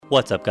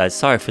What's up, guys?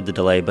 Sorry for the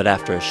delay, but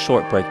after a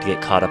short break to get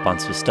caught up on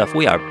some stuff,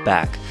 we are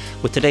back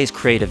with today's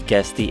creative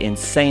guest, the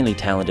insanely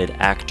talented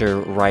actor,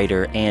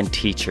 writer, and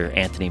teacher,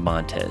 Anthony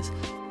Montes.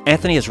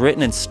 Anthony has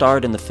written and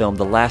starred in the film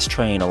The Last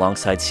Train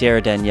alongside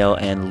Ciera, Danielle,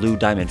 and Lou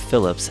Diamond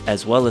Phillips,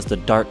 as well as the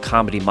dark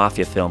comedy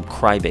mafia film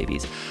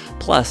Crybabies,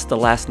 plus The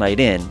Last Night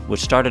In, which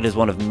started as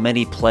one of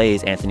many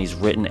plays Anthony's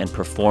written and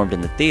performed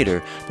in the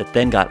theater that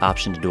then got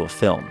optioned to do a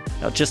film.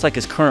 Now, just like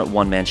his current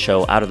one-man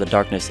show, Outta The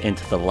Darkness,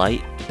 Into the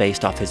Light,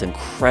 based off his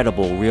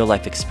incredible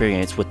real-life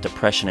experience with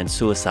depression and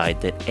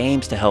suicide that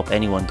aims to help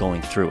anyone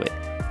going through it.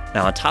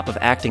 Now, on top of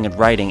acting and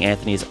writing,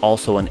 Anthony is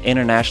also an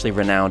internationally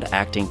renowned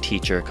acting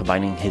teacher,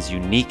 combining his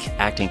unique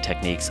acting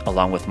techniques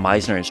along with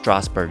Meisner and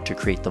Strasberg to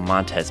create the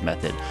Montes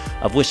Method,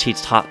 of which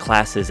he's taught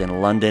classes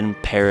in London,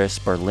 Paris,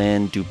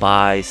 Berlin,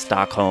 Dubai,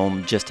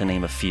 Stockholm, just to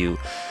name a few,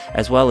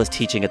 as well as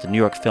teaching at the New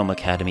York Film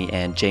Academy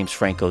and James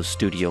Franco's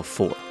Studio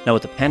 4. Now,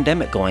 with the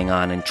pandemic going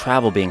on and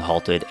travel being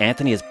halted,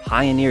 Anthony has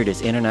pioneered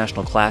his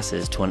international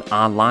classes to an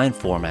online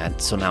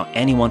format, so now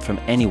anyone from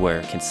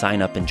anywhere can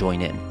sign up and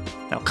join in.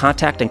 Now,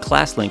 contact and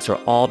class links are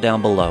all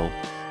down below,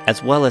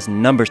 as well as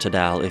numbers to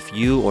dial if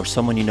you or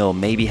someone you know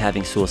may be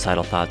having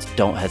suicidal thoughts.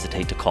 Don't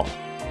hesitate to call.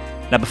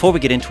 Now, before we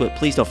get into it,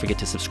 please don't forget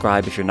to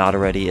subscribe if you're not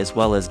already, as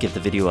well as give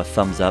the video a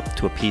thumbs up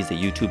to appease the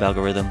YouTube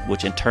algorithm,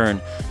 which in turn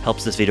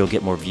helps this video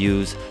get more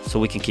views so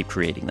we can keep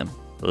creating them.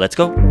 Let's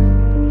go.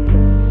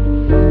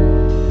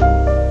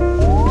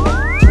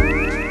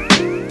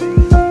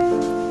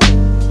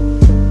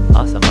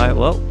 Awesome. All right,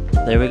 well,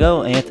 there we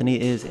go. Anthony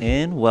is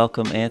in.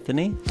 Welcome,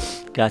 Anthony.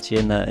 Got you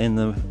in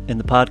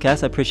the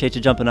podcast. I appreciate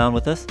you jumping on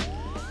with us.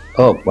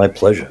 Oh, my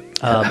pleasure.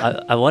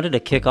 I wanted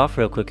to kick off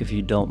real quick, if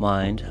you don't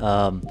mind.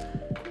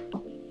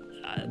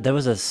 There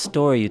was a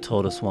story you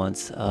told us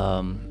once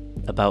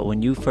about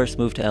when you first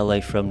moved to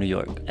LA from New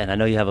York, and I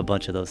know you have a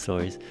bunch of those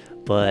stories,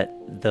 but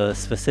the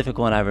specific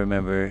one I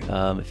remember,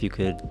 if you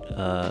could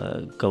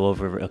go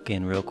over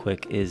again real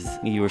quick, is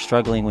you were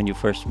struggling when you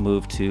first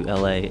moved to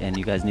LA and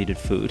you guys needed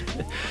food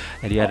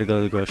and you had to go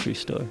to the grocery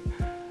store.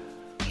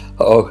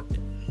 Oh,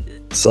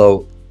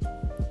 so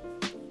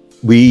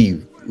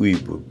we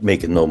were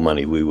making no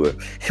money.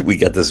 We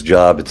got this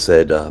job. It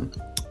said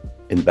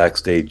in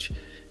backstage,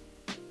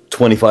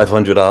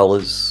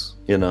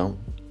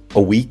 $2,500,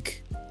 a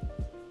week.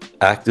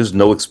 Actors,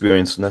 no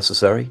experience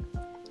necessary.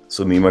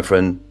 So me and my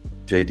friend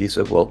JD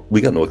said, well,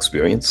 we got no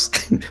experience.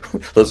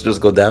 Let's just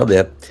go down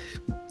there.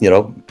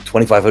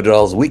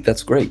 $2,500 a week.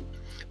 That's great.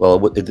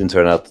 Well, it didn't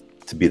turn out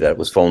to be that. It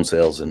was phone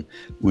sales, and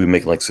we were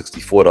making like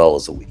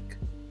 $64 a week.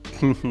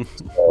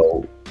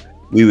 So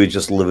we were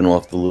just living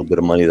off the little bit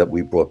of money that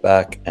we brought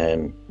back,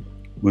 and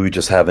we were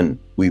just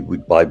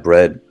we'd buy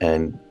bread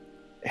and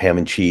ham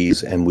and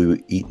cheese, and we were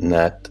eating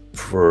that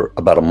for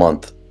about a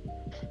month.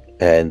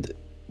 And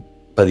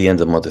by the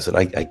end of the month, I said,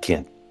 I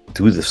can't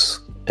do this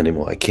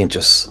anymore. I can't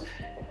just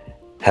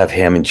have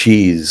ham and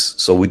cheese.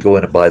 So we'd go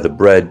in and buy the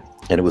bread,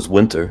 and it was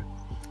winter.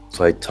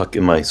 So I tuck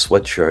in my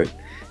sweatshirt,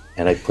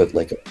 and I put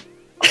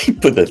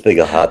a thing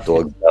of hot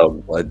dogs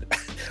down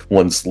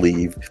one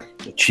sleeve,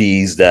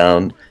 cheese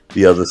down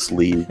the other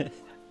sleeve.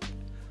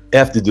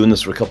 After doing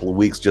this for a couple of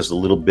weeks, just a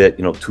little bit,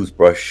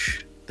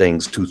 toothbrush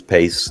things,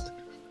 toothpaste,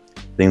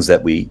 things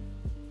that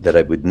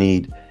I would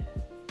need,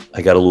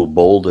 I got a little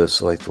bolder.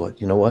 So I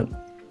thought, you know what?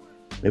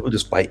 Maybe we'll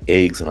just buy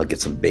eggs and I'll get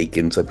some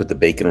bacon. So I put the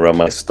bacon around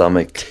my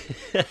stomach.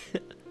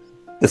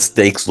 The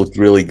steaks looked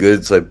really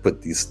good, so I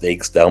put these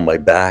steaks down my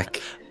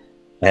back.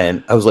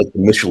 And I was like the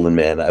Michelin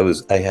Man.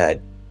 I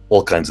had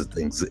all kinds of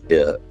things.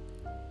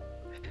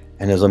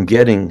 And as I'm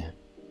getting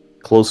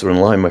closer in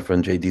line, my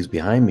friend JD's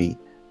behind me.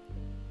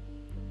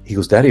 He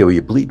goes, "Daddy, are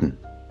you bleeding?"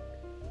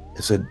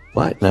 I said,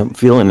 "What?" And I'm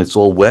feeling it's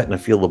all wet, and I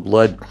feel the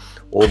blood.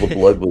 All the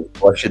blood was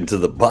rushing to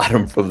the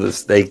bottom from the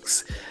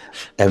steaks.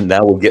 And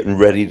now we're getting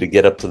ready to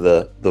get up to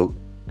the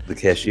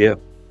cashier.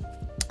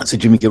 I said,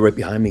 "Jimmy, get right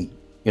behind me.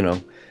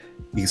 You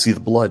can see the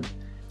blood."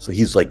 So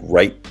he's like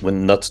right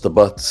when nuts to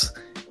butts.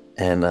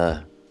 And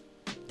the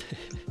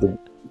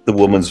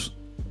woman's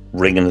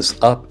ringing us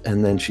up.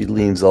 And then she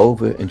leans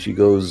over and she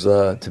goes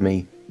to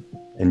me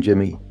and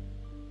Jimmy,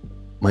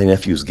 "My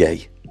nephew's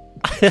gay."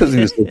 Because he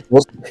was so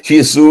close. She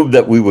assumed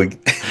that we were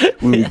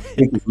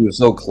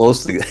so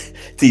close to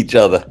each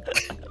other.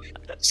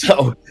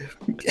 So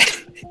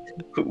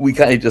we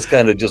kind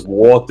of just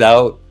walked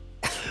out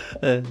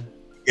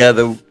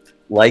together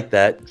like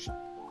that.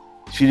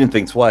 She didn't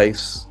think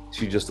twice.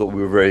 She just thought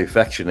we were very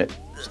affectionate.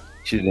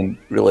 She didn't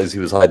realize he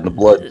was hiding the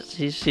blood.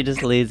 She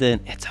just leads in.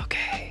 "It's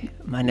okay.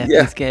 My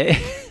nephew's gay."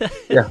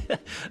 Yeah.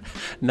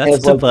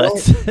 Nuts to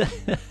butts.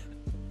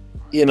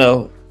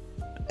 Well,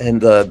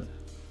 and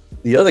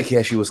the other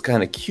cashier was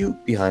kind of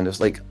cute behind us.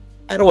 Like,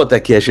 I don't want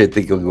that cashier to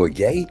think we were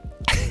gay.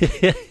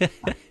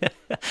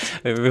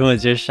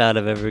 Everyone's your shot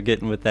of ever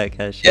getting with that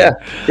cashier.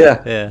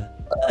 Yeah.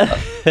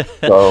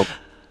 So,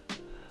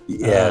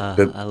 yeah.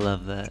 I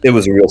love that. It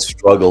was a real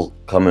struggle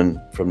coming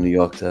from New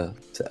York to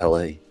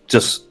LA,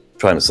 just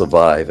trying to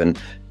survive. And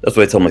that's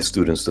what I tell my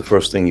students. The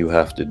first thing you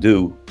have to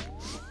do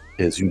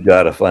is you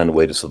got to find a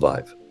way to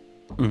survive.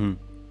 Mm-hmm.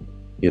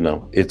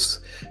 It's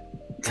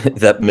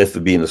that myth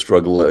of being a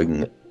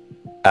struggling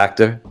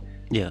actor.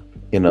 Yeah.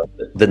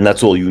 Then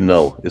that's all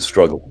is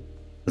struggle.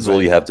 That's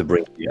all you have to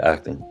bring to your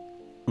acting.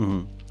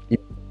 Hmm.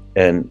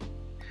 And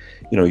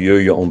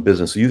you're your own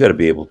business, so you got to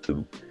be able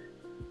to.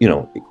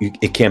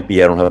 It can't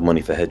be, I don't have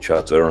money for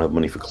headshots, or I don't have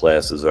money for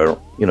classes, or I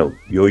don't.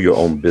 You're your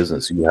own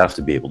business. You have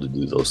to be able to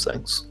do those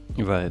things.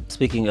 Right.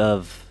 Speaking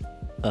of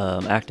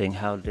acting,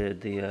 how's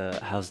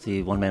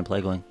the one-man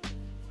play going?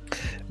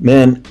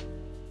 Man,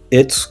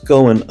 it's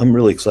going. I'm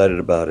really excited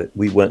about it.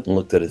 We went and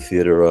looked at a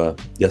theater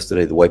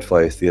yesterday, the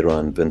Whitefire Theater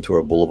on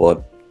Ventura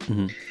Boulevard,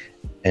 Mm-hmm.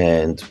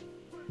 and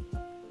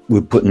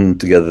we're putting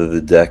together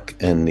the deck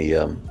and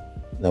the.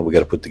 Now we got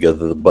to put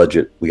together the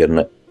budget. We got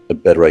a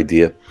better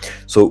idea.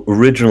 So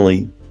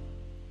originally,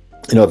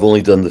 I've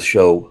only done the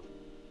show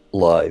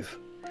live,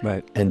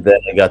 Right. and then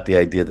I got the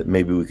idea that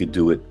maybe we could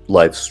do it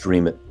live,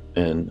 stream it,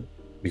 and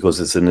because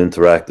it's an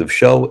interactive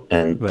show,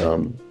 and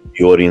Right.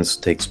 The audience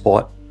takes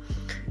part,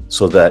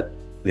 so that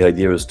the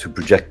idea is to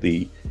project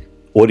the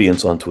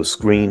audience onto a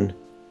screen,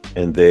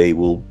 and I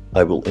will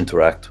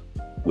interact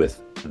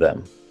with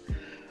them.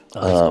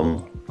 Oh, that's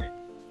cool.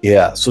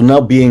 Yeah. So now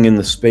being in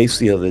the space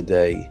the other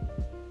day,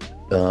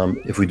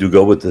 if we do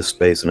go with this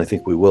space, and I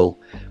think we will,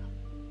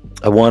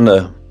 I want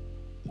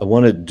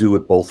to do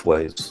it both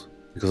ways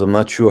because I'm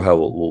not sure how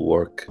it will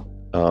work.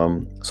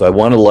 So I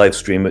want to live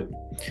stream it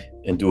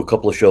and do a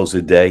couple of shows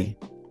a day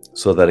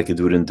so that I could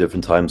do it in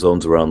different time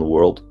zones around the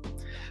world.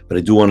 But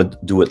I do want to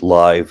do it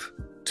live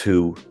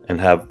too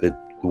and have it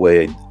the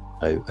way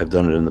I've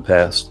done it in the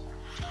past.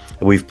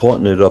 And we've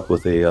partnered up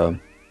with a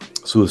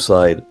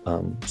suicide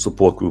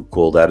support group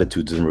called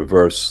Attitudes in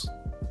Reverse.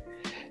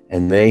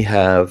 And they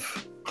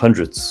have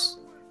hundreds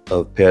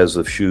of pairs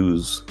of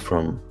shoes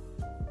from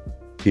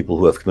people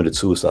who have committed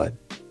suicide.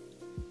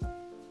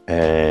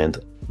 And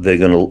they're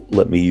going to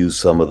let me use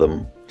some of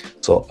them.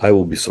 So I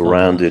will be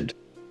surrounded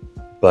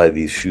by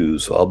these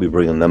shoes. So I'll be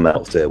bringing them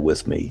out there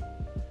with me.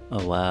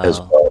 Oh, wow. As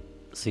well.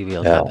 So you'll be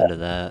able to tap into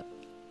that.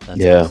 That's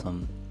Yeah.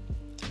 awesome.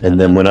 And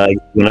then when I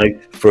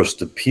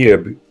first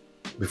appear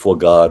before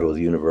God or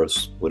the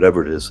universe,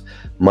 whatever it is,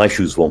 my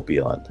shoes won't be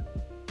on.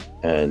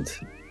 And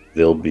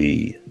they'll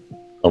be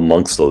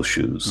amongst those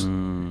shoes.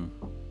 Mm.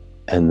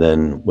 And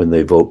then when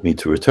they vote me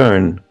to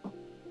return,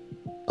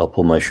 I'll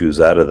pull my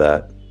shoes out of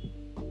that,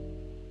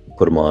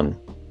 put them on,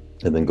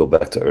 and then go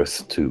back to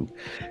Earth to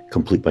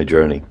complete my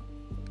journey.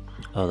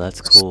 Oh,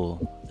 that's cool.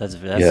 That's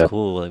Yeah.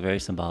 cool. A very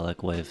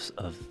symbolic way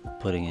of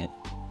putting it.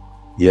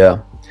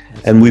 Yeah.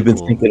 That's And we've really been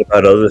cool. thinking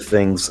about other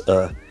things,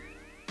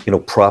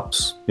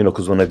 props,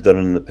 because when I've done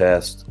it in the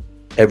past,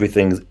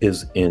 everything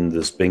is in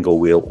this bingo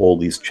wheel, all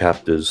these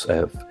chapters. I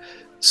have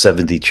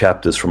 70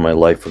 chapters from my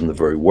life, from the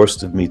very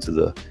worst of me to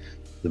the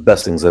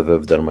best things I've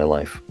ever done in my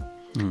life.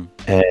 Mm.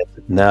 And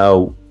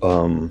now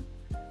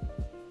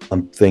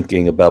I'm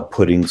thinking about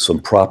putting some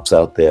props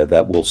out there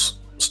that will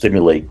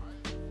stimulate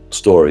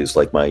stories,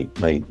 like my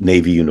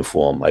Navy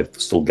uniform. I've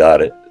still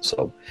got it.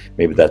 So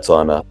maybe that's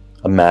on a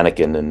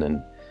mannequin, and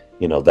then,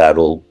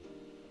 that'll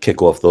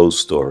kick off those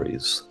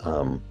stories.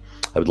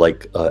 I would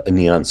like a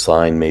neon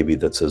sign maybe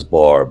that says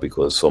bar,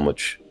 because so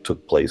much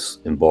took place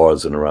in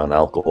bars and around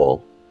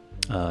alcohol.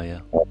 Oh, yeah.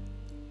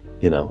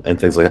 And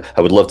things like that.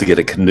 I would love to get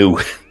a canoe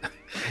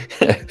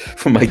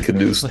for my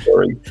canoe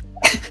story.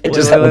 Wait,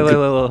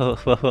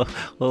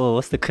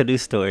 what's the canoe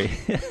story?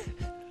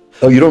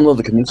 Oh, you don't know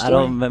the canoe story? I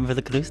don't remember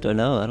the canoe story.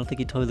 No, I don't think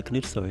you told me the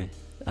canoe story.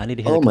 I need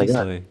to hear Oh the my canoe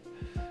God. story.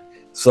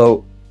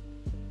 So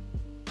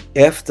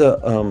after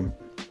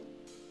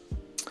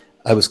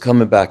I was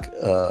coming back,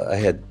 I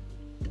had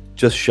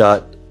just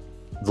shot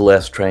The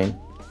Last Train.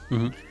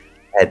 Mm-hmm.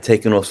 I had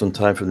taken off some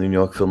time from the New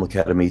York Film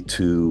Academy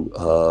to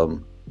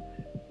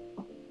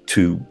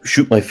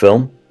shoot my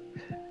film,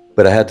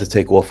 but I had to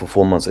take off for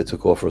 4 months. I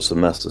took off for a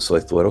semester, so I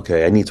thought,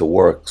 okay, I need to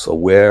work. So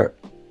where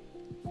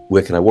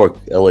can I work?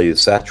 LA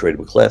is saturated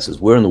with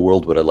classes. Where in the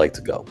world would I like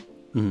to go?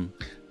 Mm-hmm.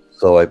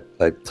 So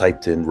I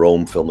typed in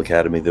Rome Film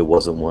Academy. There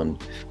wasn't one.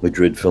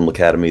 Madrid Film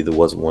Academy. There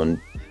wasn't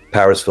one.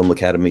 Paris Film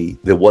Academy.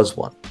 There was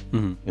one.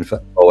 Mm-hmm. In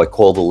fact, I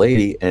called a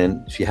lady,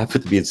 and she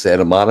happened to be in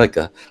Santa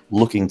Monica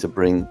looking to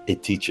bring a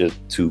teacher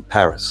to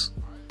Paris.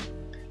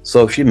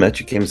 So she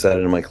came, sat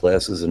in my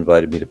classes,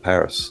 invited me to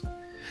Paris.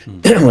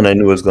 Mm-hmm. When I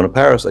knew I was going to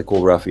Paris, I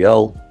called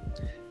Raphael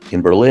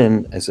in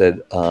Berlin. I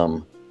said,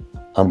 I'm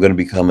going to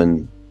be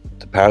coming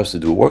to Paris to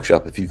do a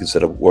workshop. If you could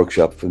set up a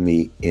workshop for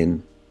me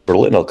in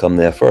Berlin, I'll come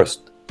there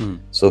first. Mm.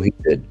 So he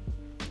did.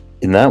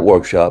 In that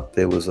workshop,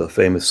 there was a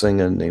famous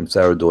singer named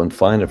Sarah Dawn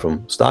Finer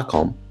from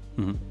Stockholm.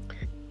 Mm-hmm.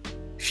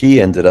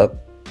 She ended up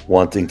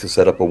wanting to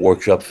set up a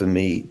workshop for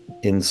me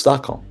in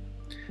Stockholm.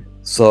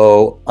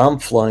 So I'm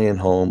flying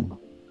home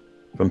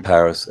from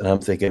Paris, and I'm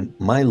thinking,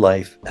 my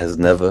life has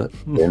never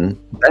been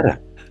better.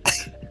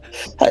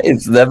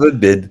 It's never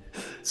been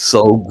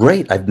so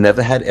great. I've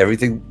never had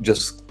everything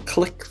just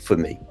click for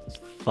me.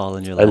 Fall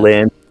in your lap. I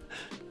land.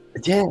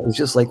 Yeah, it was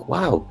just like,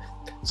 wow.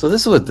 So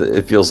this is what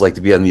it feels like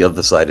to be on the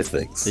other side of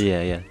things.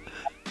 Yeah.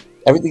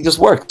 Everything just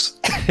works.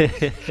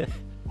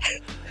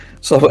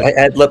 So I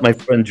had let my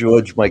friend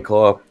George, my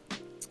car,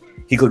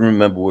 he couldn't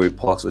remember where he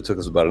parked, so it took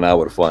us about an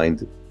hour to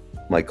find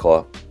my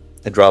car.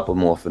 I drop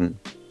him off in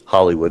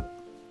Hollywood,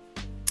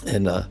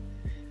 and I'm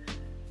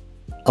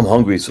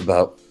hungry. It's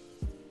about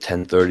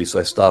 10:30, so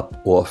I stop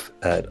off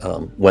at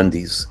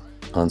Wendy's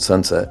on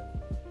Sunset,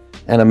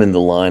 and I'm in the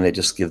line. I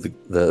just give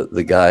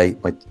the guy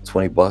my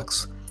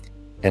 $20,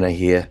 and I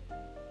hear,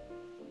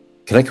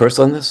 "Can I curse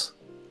on this?"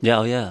 Yeah,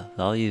 oh yeah,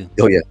 all you.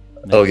 Oh yeah.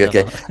 Oh yeah.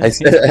 Okay. I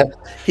said,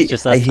 It's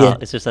just us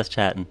it's just us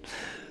chatting.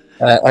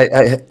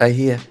 I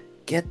hear,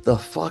 "Get the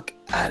fuck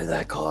out of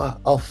that car!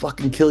 I'll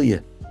fucking kill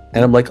you!"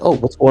 And I'm like, "Oh,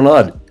 what's going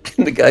on?"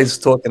 And the guy's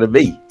talking to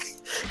me.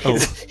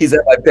 He's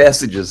at my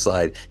passenger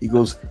side. He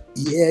goes,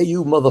 "Yeah,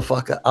 you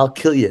motherfucker, I'll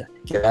kill you.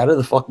 Get out of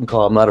the fucking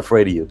car. I'm not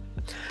afraid of you."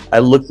 I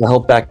look to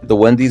help back at the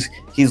Wendy's.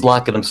 He's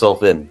locking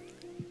himself in.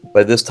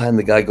 By this time,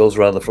 the guy goes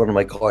around the front of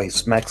my car. He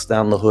smacks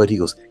down the hood. He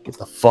goes, "Get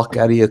the fuck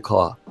out of your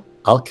car.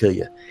 I'll kill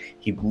you."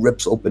 He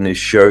rips open his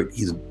shirt.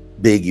 He's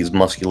big. He's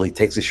muscular. He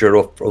takes his shirt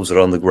off, throws it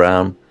on the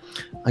ground.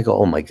 I go,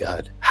 "Oh my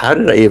God, how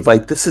did I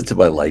invite this into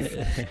my life?"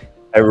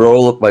 I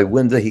roll up my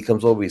window. He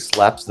comes over. He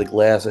slaps the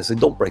glass. I said,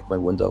 "Don't break my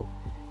window."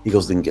 He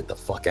goes, "Then get the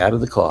fuck out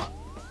of the car.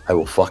 I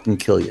will fucking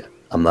kill you.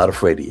 I'm not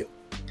afraid of you."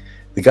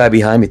 The guy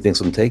behind me thinks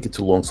I'm taking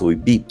too long, so he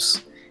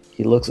beeps.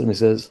 He looks at me and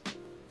says,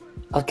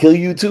 "I'll kill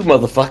you too,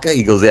 motherfucker."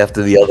 He goes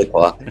after the other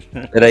car.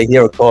 And I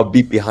hear a car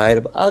beep behind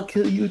him. "I'll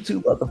kill you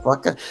too,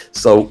 motherfucker."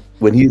 So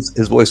when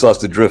his voice starts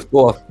to drift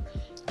off,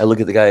 I look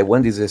at the guy at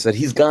Wendy's. I said,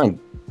 "He's gone.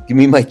 Give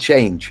me my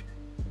change."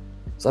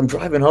 So I'm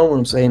driving home and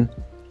I'm saying,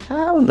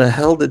 how in the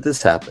hell did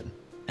this happen?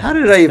 How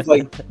did I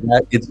invite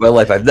that into my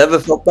life? I've never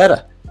felt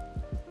better.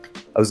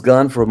 I was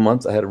gone for a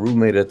month. I had a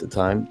roommate at the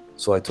time.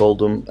 So I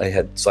told him I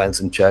had signed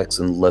some checks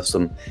and left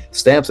some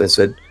stamps. I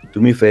said, "Do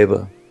me a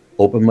favor,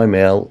 open my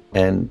mail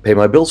and pay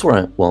my bills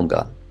while I'm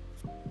gone."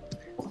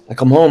 I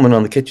come home and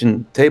on the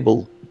kitchen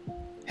table,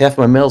 half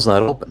my mail's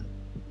not open.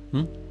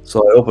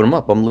 So I open them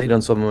up. I'm late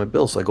on some of my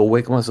bills. So I go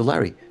wake him up. I said,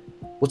 "Larry,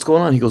 what's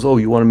going on?" He goes, "Oh,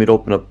 you wanted me to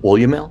open up all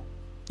your mail?"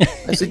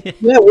 I said,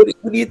 "Yeah, what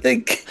do you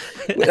think?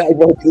 I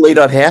won't be late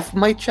on half of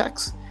my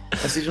checks."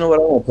 I said, "You know what?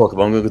 I don't want to talk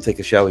about it. I'm going to go take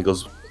a shower." He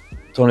goes,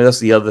 "Tony, that's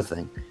the other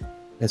thing."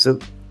 I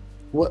said,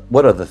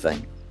 What other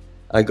thing?"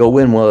 I go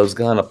in. While I was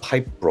gone, a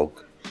pipe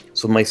broke.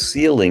 So my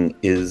ceiling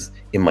is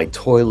in my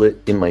toilet,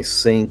 in my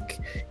sink.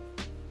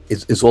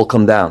 It's all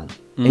come down.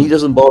 And he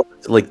doesn't bother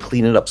to like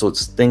clean it up. So it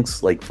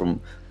stinks like from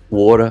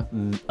water.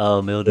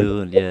 Oh,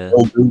 mildew. Yeah.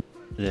 Mildew.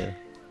 Yeah.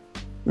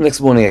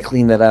 Next morning, I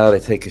clean that out. I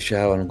take a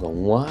shower, and I'm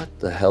going, "What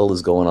the hell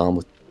is going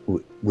on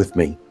with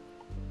me?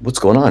 What's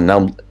going on?"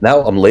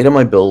 Now I'm late on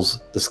my bills.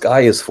 The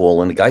sky is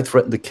falling. The guy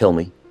threatened to kill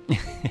me.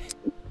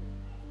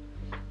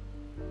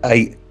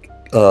 I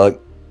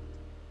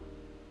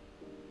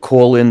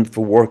call in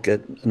for work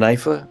at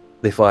NIFA.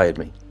 They fired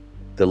me.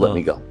 They let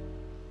me go.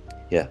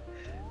 Yeah.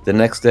 The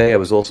next day, I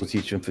was also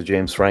teaching for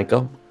James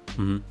Franco,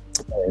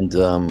 and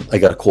I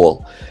got a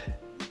call.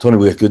 "Tony,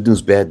 we have good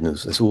news, bad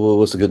news." I said, "Well,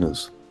 what's the good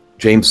news?"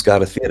 "James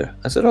got a theater."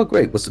 I said, "Oh,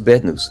 great. What's the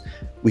bad news?"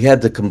 "We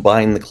had to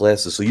combine the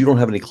classes, so you don't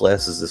have any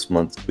classes this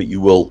month, but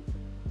you will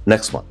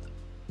next month."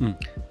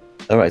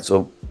 All right.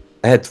 So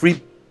I had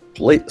 3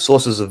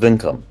 sources of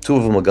income. 2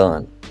 of them are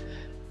gone.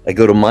 I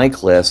go to my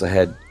class. I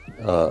had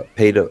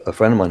paid a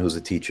friend of mine who's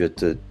a teacher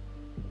to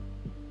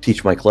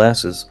teach my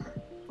classes.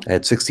 I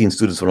had 16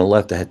 students when I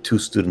left. I had 2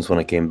 students when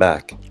I came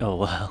back. Oh,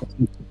 wow.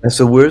 I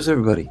said, "Where's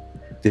everybody?"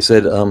 They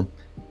said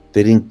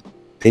they didn't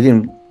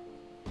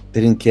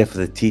care for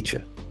the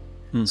teacher.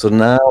 So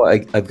now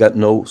I've got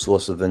no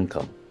source of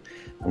income.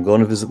 I'm going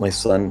to visit my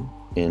son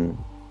in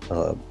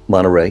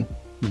Monterey,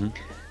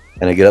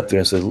 and I get up there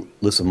and I said,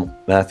 "Listen,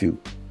 Matthew,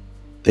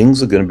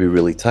 things are going to be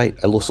really tight.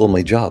 I lost all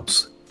my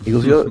jobs." He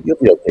goes, "You'll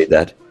be okay,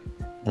 Dad."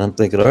 And I'm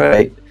thinking, all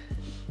right.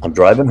 I'm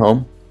driving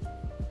home.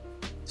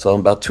 So I'm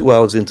about 2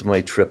 hours into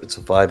my trip. It's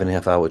a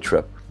 5.5 hour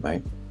trip,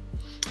 right?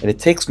 And it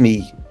takes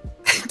me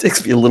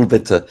a little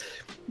bit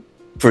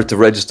for it to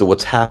register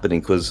what's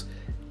happening, because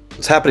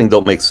what's happening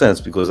don't make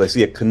sense, because I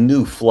see a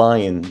canoe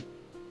flying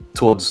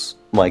towards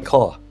my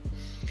car.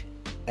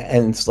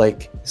 And it's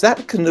like, is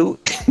that a canoe?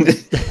 And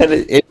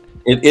it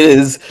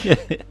is.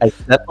 I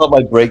step on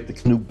my brake, the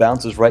canoe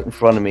bounces right in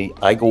front of me.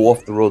 I go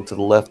off the road to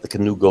the left, the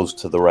canoe goes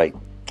to the right,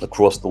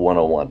 across the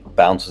 101,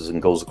 bounces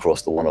and goes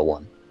across the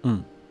 101.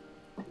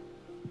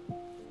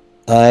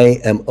 I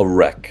am a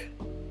wreck.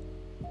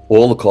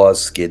 All the cars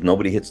skid,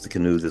 nobody hits the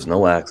canoe, there's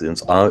no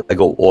accidents. I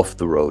go off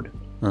the road.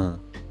 And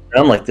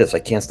I'm like this, I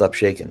can't stop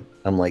shaking.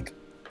 I'm like,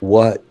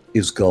 what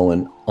is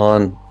going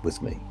on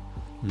with me?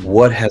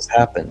 What has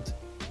happened?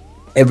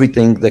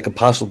 Everything that could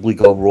possibly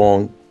go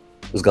wrong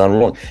has gone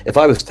wrong. If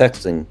I was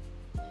texting,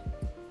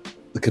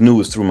 the canoe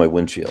was through my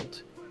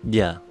windshield.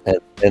 Yeah.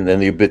 And then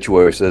the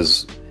obituary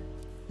says,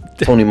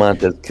 "Tony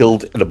Montes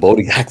killed in a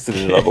boating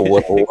accident on the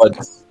 101.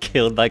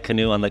 Killed by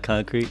canoe on the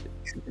concrete.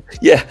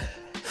 Yeah.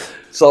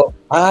 So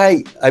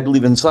I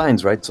believe in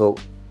signs, right? So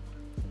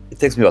it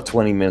takes me about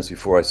 20 minutes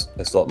before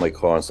I start my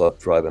car and start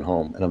driving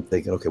home. And I'm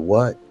thinking, okay,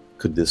 what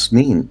could this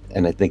mean?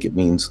 And I think it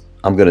means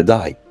I'm going to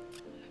die,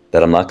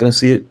 that I'm not going to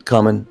see it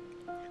coming.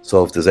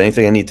 So if there's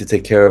anything I need to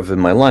take care of in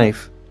my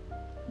life,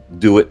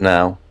 do it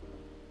now,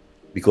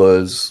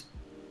 because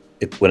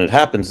when it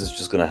happens, it's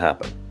just going to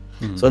happen.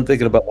 So I'm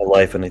thinking about my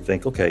life, and I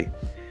think, okay,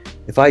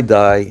 if I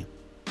die,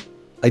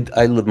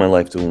 I live my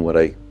life doing what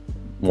I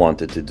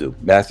wanted to do.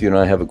 Matthew and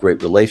I have a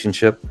great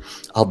relationship.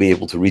 I'll be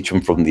able to reach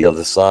him from the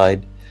other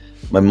side.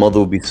 My mother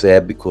will be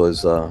sad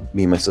because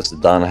me and my sister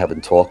Donna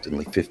haven't talked in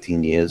like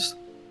 15 years.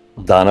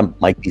 Donna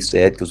might be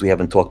sad because we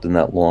haven't talked in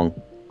that long.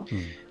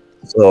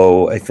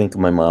 So I think of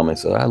my mom. I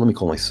said, let me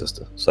call my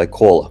sister. So I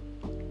call her.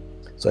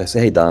 So I say,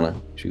 hey, Donna.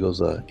 She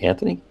goes,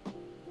 Anthony?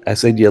 I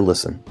said, yeah,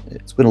 listen,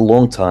 it's been a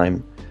long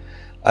time.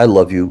 I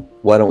love you.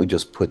 Why don't we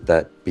just put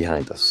that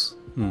behind us?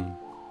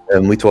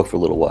 And we talked for a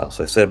little while.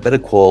 So I said, I better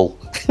call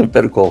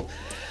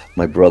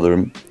my brother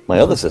and my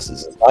other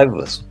sisters. There's 5 of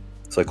us.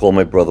 So I called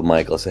my brother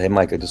Michael. I said, hey,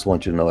 Mike, I just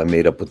want you to know I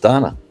made up with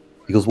Donna.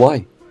 He goes,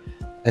 why?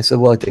 I said,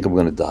 well, I think I'm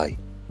going to die.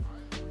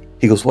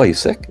 He goes, why, you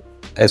sick?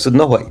 I said,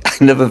 no, I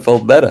never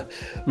felt better.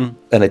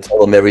 And I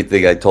told him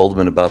everything I told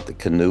him about the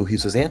canoe. He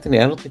says, Anthony,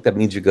 I don't think that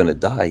means you're going to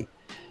die.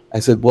 I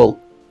said, well,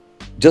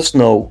 just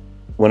know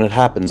when it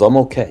happens, I'm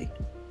okay.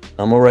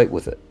 I'm all right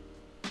with it.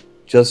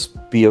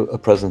 Just be a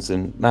presence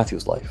in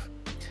Matthew's life.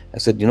 I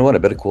said, you know what? I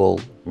better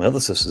call my other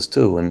sisters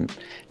too. And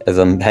as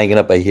I'm hanging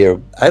up, I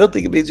hear, I don't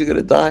think it means you're going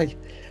to die.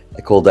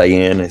 I called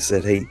Diane. I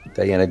said, hey,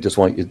 Diane, I just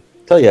want you to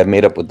tell you I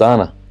made up with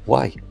Donna.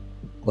 Why?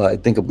 Well, I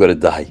think I'm going to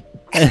die.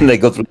 And I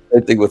go through the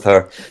same thing with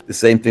her, the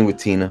same thing with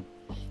Tina.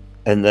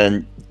 And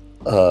then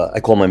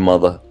I call my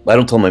mother. I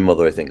don't tell my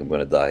mother I think I'm going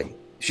to die.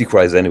 She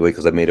cries anyway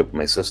because I made up with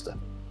my sister.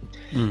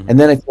 And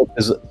then I thought,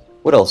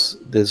 what else?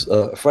 There's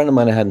a friend of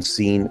mine I hadn't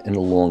seen in a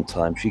long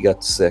time. She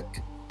got sick.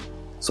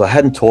 So I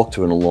hadn't talked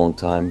to her in a long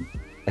time.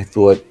 I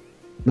thought,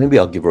 maybe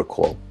I'll give her a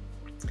call.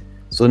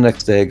 So the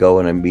next day I go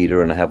and I meet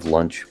her and I have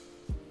lunch.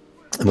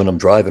 And when I'm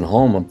driving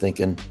home, I'm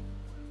thinking,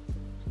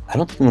 I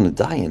don't think I'm going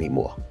to die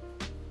anymore.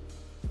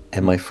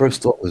 And my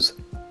first thought was,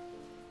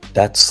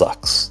 that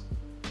sucks.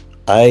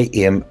 I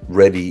am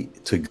ready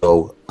to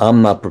go.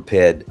 I'm not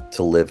prepared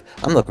to live.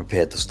 I'm not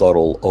prepared to start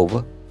all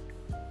over.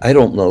 I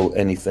don't know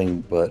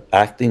anything but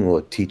acting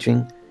or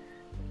teaching.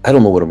 I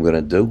don't know what I'm going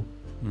to do.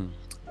 And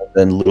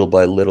then little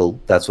by little,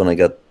 that's when I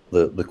got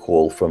the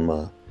call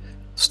from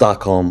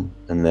Stockholm,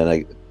 and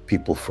then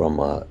people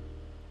from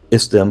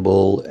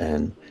Istanbul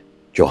and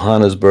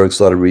Johannesburg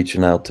started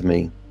reaching out to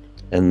me.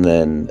 And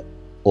then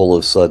all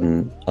of a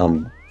sudden,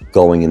 I'm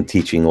going and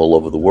teaching all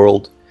over the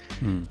world.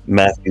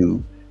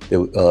 Matthew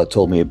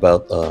told me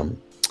about,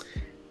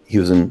 he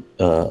was in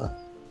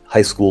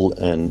high school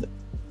and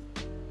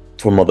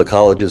from other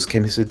colleges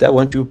came. He said, Dad,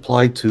 why don't you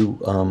apply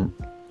to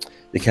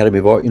the Academy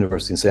of Art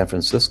University in San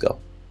Francisco?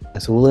 I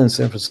said, well, in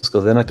San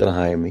Francisco, they're not going to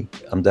hire me.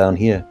 I'm down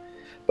here.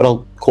 But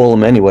I'll call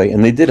them anyway.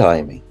 And they did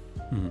hire me.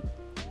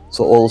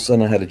 So all of a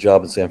sudden I had a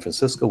job in San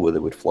Francisco where they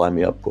would fly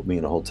me up, put me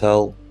in a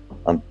hotel.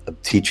 I'm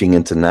teaching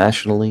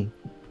internationally.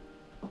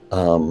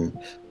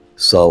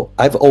 So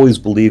I've always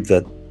believed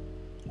that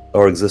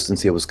our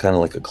existence here was kind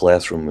of like a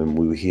classroom, and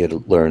we were here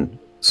to learn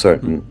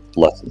certain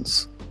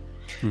lessons.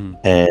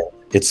 And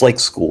it's like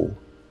school.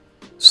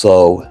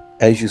 So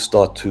as you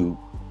start to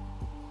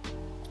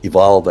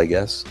evolve, I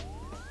guess,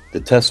 the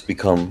tests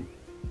become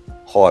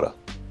harder,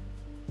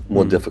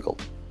 more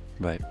difficult.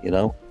 Right. You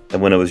know?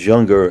 And when I was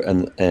younger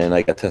and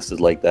I got tested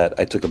like that,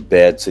 I took a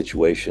bad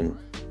situation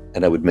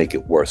and I would make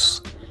it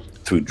worse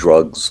through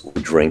drugs or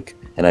drink.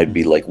 And I'd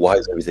be like, why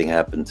has everything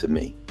happened to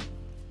me?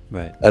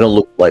 Right. I don't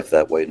look at life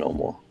that way no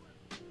more.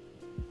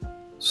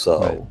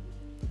 So,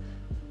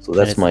 so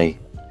that's my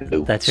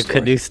canoe That's your story.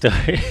 canoe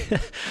story.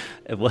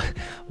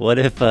 What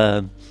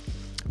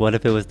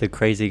if it was the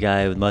crazy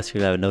guy with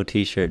muscular guy with no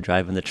t-shirt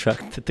driving the truck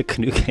that the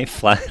canoe came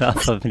flying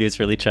off of and he was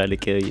really trying to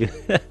kill you?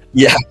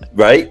 Yeah,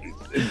 right?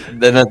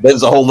 Then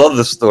there's a whole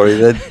other story.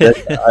 I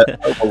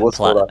don't know what's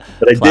going on.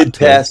 But I did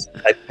pass.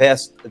 I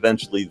passed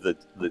eventually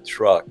the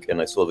truck, and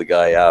I saw the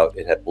guy out.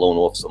 It had blown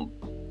off some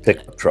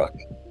pickup truck.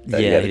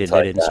 Yeah, they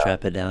didn't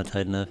strap it down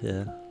tight enough.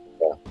 Yeah.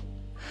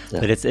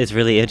 But it's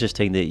really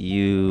interesting that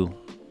you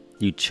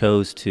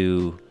chose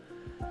to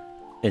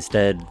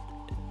instead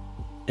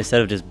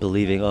of just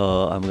believing,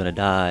 oh, I'm gonna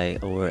die,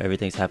 or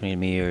everything's happening to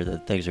me, or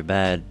that things are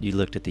bad, you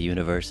looked at the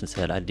universe and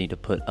said, I need to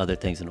put other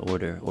things in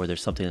order, or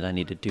there's something that I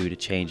need to do to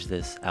change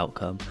this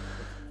outcome.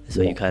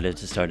 So you kind of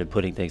just started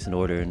putting things in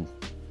order and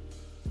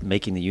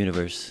making the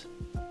universe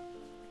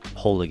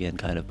whole again,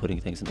 kind of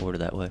putting things in order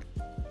that way.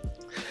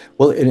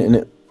 Well,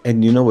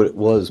 and you know what it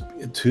was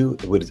too,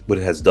 what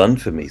it has done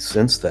for me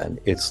since then,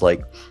 it's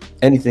like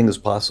anything is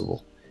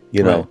possible.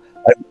 You know,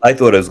 I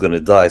thought I was going to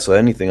die, so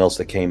anything else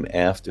that came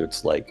after,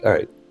 it's like, all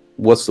right,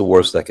 what's the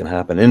worst that can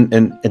happen?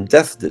 And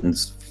death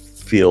didn't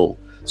feel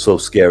so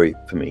scary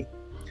for me.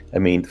 I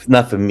mean,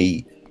 not for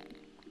me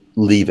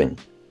leaving.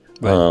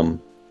 Right.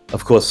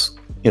 Of course,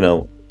 you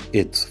know,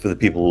 it's for the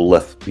people who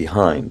left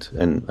behind,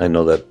 and I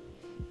know that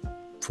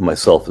for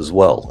myself as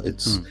well.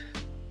 It's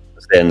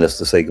sadness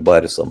to say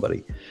goodbye to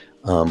somebody.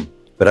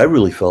 But I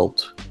really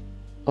felt,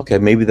 okay,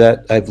 maybe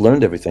that I've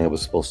learned everything I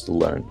was supposed to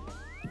learn,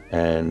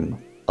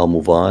 and I'll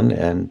move on,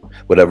 and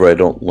whatever I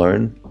don't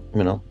learn,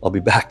 you know, I'll be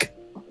back.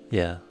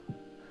 Yeah.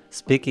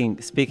 Speaking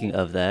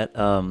of that,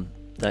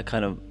 that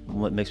kind of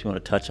what makes me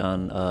want to touch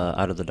on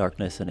Out of the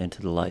Darkness and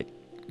Into the Light.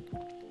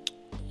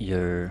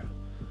 Your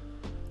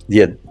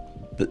Yeah,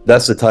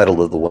 that's the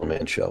title of the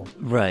one-man show.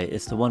 Right,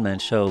 it's the one man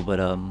show, but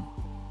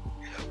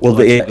Well,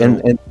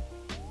 and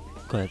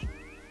go ahead.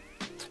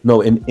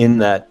 no, in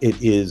that it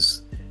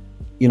is,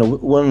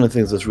 one of the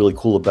things that's really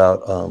cool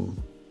about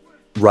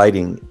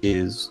writing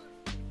is,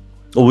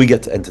 well, we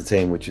get to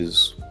entertain, which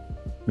is,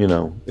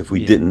 if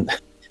we didn't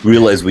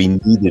realize we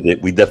needed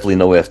it, we definitely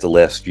know after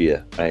last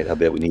year, right, how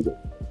bad we need it.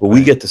 But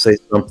we get to say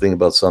something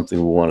about something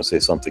we want to say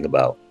something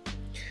about.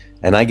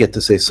 And I get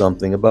to say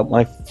something about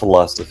my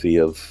philosophy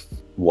of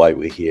why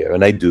we're here.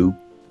 And I do.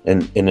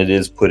 And it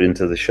is put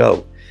into the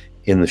show.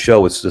 In the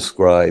show, it's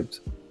described.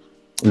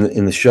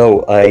 In the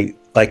show, I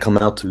come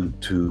out to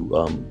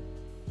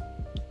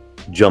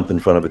jump in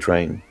front of a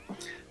train.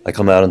 I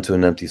come out onto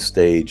an empty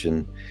stage,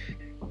 and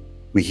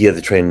we hear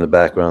the train in the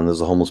background.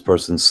 There's a homeless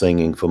person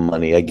singing for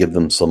money. I give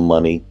them some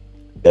money.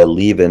 They're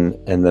leaving,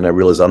 and then I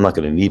realize I'm not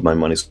going to need my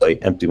money, so I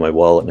empty my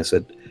wallet, and I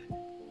said,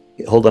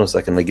 hold on a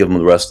second. I give them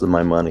the rest of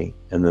my money,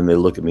 and then they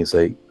look at me and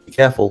say, be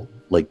careful,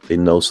 like they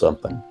know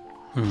something.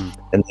 And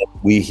then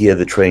we hear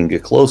the train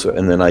get closer,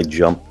 and then I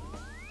jump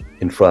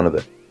in front of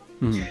it.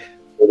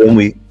 So then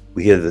we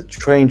hear the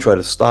train try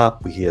to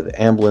stop, we hear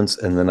the ambulance,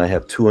 and then I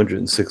have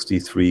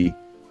 263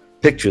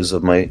 pictures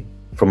of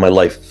from my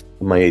life,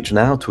 from my age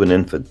now to an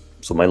infant.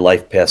 So my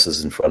life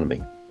passes in front of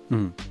me.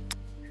 And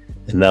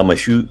now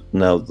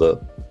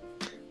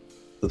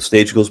the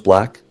stage goes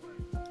black,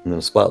 and then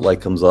the spotlight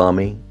comes on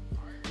me,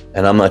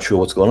 and I'm not sure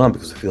what's going on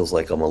because it feels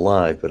like I'm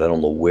alive, but I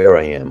don't know where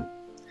I am.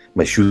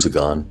 My shoes are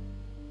gone.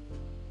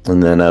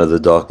 And then out of the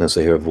darkness,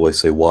 I hear a voice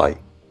say, why?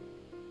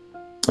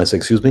 I say,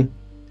 excuse me?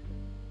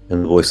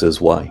 And the voice says,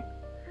 why?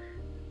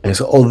 And I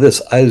say,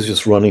 I was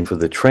just running for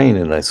the train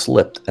and I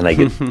slipped, and I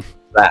get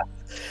that.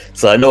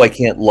 So I know I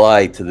can't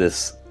lie to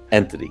this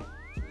entity.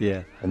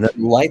 Yeah. And then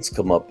lights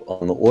come up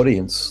on the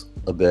audience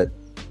a bit,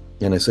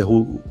 and I say,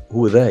 who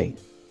are they?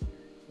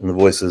 And the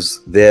voice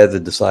says, they're the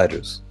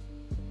deciders.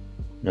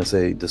 And I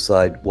say,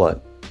 decide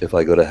what? If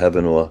I go to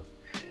heaven or...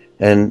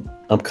 And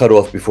I'm cut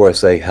off before I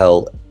say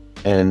hell.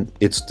 And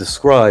it's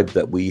described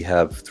that we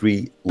have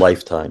 3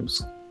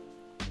 lifetimes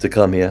to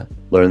come here,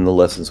 learn the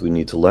lessons we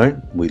need to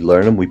learn. We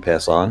learn them, we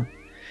pass on.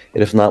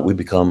 And if not, we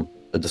become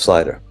a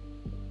decider.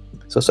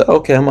 So I say,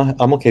 okay,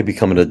 I'm okay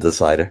becoming a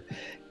decider.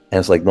 And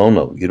it's like,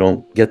 no, you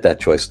don't get that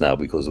choice now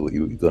because of what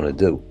you're going to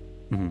do.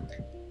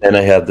 And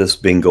I have this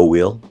bingo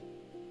wheel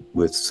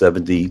with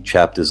 70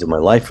 chapters of my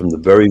life, from the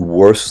very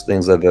worst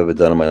things I've ever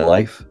done in my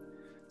life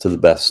to the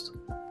best.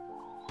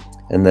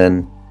 And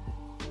then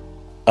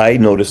I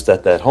noticed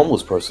that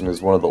homeless person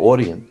is one of the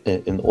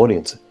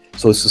audience.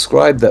 So it's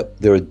described that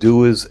there are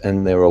doers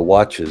and there are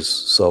watchers.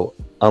 So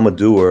I'm a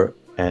doer,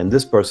 and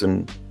this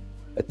person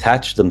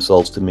attached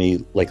themselves to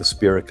me like a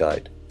spirit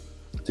guide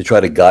to try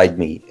to guide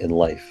me in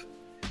life,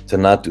 to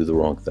not do the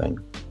wrong thing.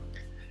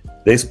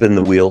 They spin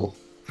the wheel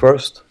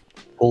first,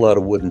 pull out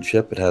a wooden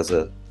chip. It has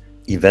a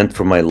event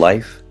from my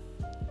life,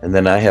 and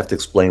then I have to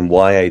explain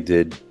why I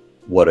did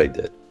what I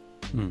did.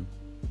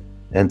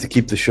 And to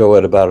keep the show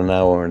at about an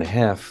hour and a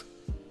half,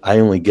 I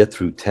only get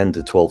through 10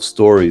 to 12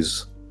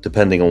 stories,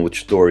 depending on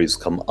which stories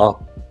come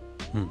up.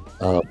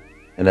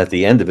 And at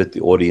the end of it,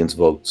 the audience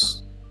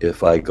votes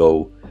if I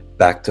go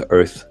back to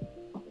Earth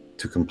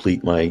to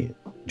complete my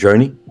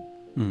journey,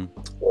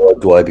 or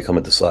do I become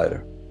a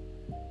decider?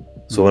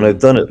 So when I've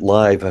done it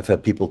live, I've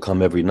had people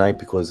come every night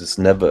because it's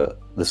never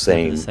the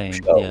same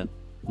show.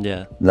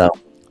 Yeah. No.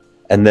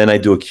 And then I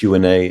do a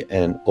Q&A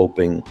and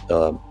open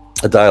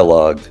a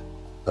dialogue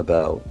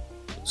about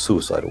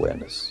suicide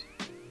awareness.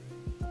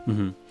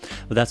 Well,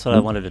 that's what I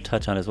wanted to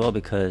touch on as well,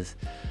 because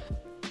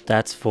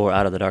that's for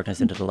Out of the Darkness,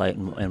 Into the Light,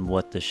 and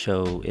what the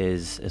show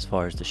is as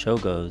far as the show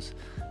goes.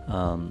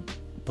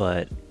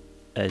 But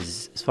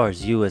as far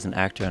as you as an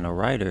actor and a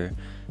writer,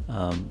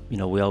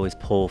 we always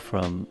pull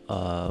from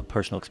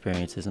personal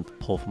experiences and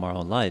pull from our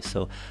own lives.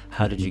 So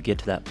how did you get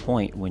to that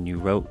point when you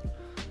wrote?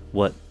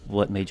 What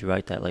made you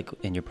write that, like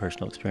in your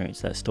personal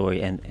experience, that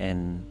story,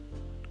 and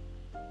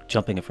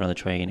jumping in front of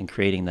the train and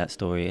creating that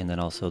story, and then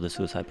also the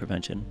suicide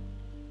prevention?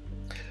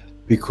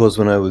 Because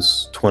when I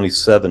was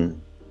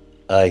 27,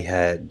 I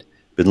had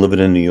been living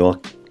in New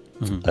York.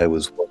 I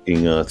was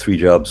working 3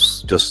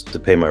 jobs just to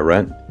pay my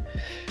rent.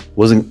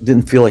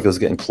 Didn't feel like I was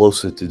getting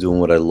closer to doing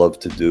what I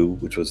loved to do,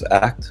 which was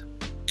act.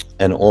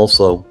 And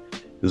also,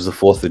 it was the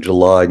 4th of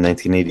July,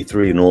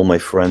 1983, and all my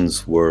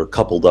friends were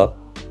coupled up.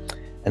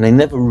 And I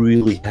never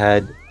really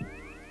had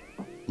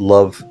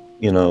love,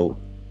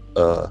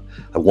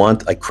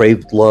 I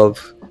craved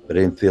love, but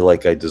I didn't feel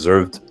like I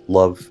deserved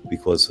love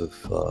because of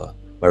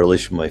my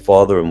relation with my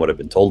father and what I've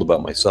been told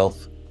about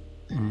myself.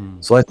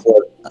 So I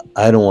thought,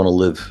 I don't want to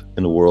live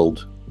in a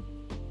world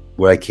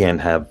where I can't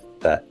have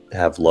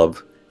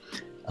love,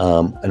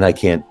 and I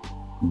can't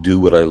do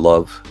what I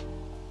love.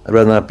 I'd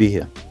rather not be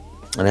here.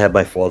 And I had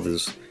my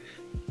father's,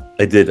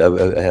 I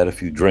had a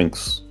few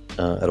drinks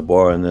at a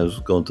bar, and I was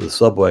going to the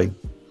subway,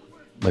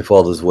 my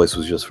father's voice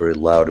was just very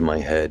loud in my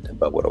head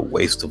about what a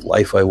waste of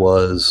life I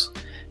was.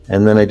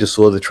 And then I just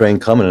saw the train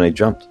coming and I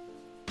jumped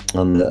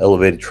on the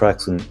elevated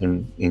tracks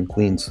in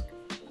Queens.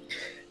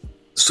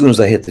 As soon as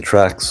I hit the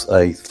tracks,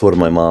 I thought of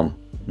my mom.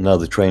 Now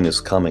the train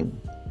is coming.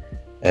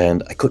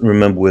 And I couldn't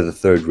remember where the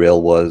third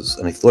rail was.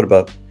 And I thought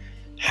about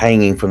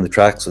hanging from the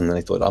tracks, and then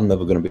I thought, I'm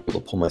never going to be able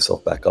to pull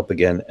myself back up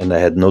again. And I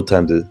had no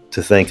time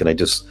to think, and I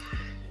just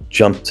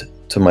jumped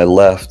to my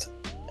left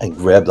and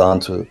grabbed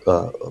onto,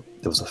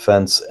 there was a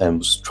fence, and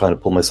was trying to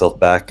pull myself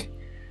back.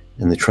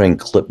 And the train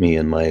clipped me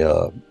in my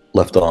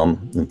left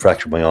arm and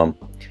fractured my arm.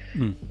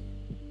 Mm.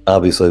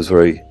 Obviously, I was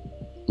very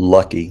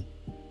lucky.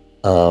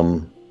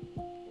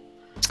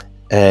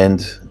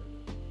 And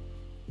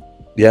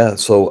yeah,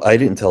 so I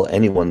didn't tell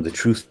anyone the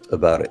truth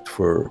about it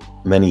for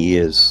many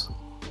years.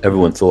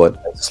 Everyone thought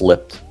I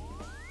slipped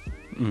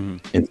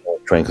into the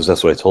train because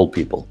that's what I told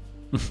people.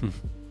 Right.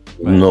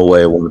 No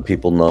way I wanted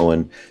people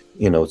knowing.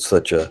 You know, it's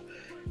such a,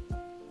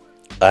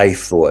 I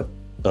thought,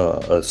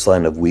 a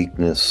sign of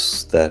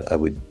weakness that I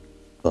would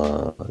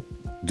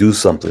do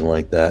something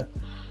like that.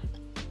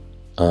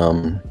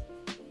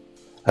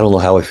 I don't know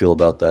how I feel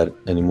about that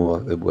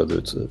anymore, whether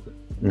it's a,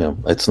 you know,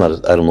 it's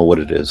not, I don't know what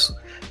it is.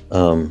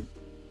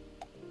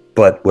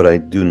 But what I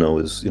do know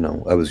is, you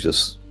know, I was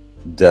just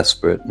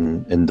desperate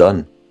and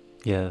done.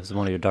 Yeah, it was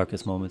one of your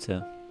darkest moments,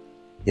 yeah.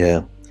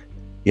 Yeah,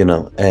 you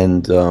know,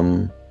 and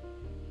then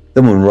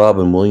when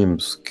Robin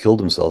Williams killed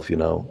himself, you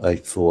know, I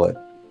thought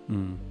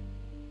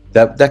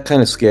that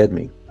kind of scared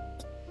me,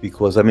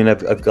 because I mean,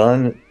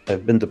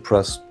 I've been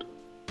depressed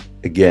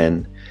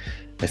again.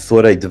 I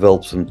thought I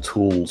developed some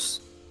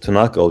tools to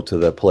not go to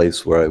that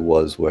place where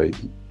I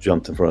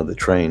jumped in front of the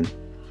train.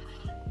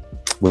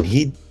 When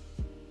he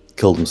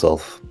killed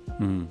himself,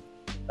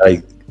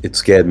 it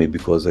scared me,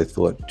 because I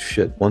thought,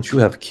 shit, once you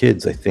have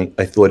kids, I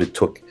thought it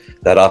took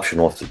that option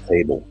off the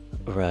table.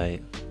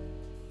 Right.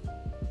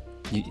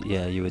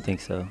 You would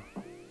think so.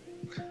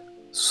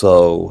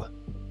 So,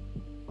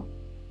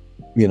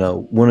 you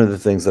know, one of the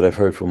things that I've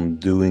heard from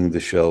doing the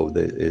show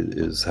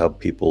is how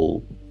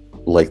people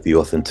like the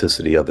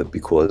authenticity of it,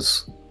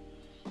 because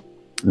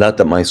not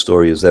that my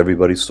story is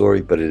everybody's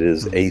story, but it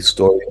is a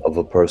story of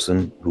a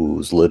person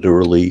who's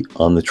literally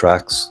on the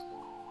tracks.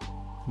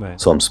 Right.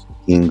 So I'm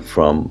speaking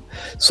from,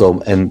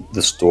 and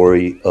the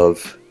story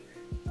of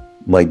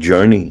my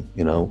journey,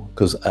 you know,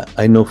 because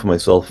I know for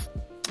myself,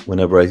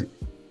 whenever I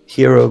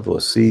hear of or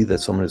see that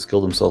someone has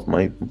killed himself,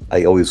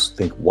 I always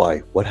think, why?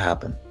 What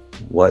happened?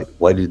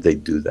 Why did they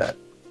do that?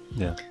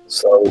 Yeah.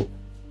 So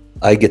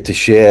I get to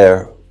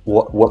share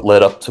what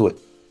led up to it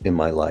in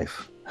my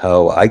life,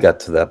 how I got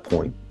to that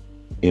point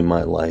in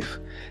my life,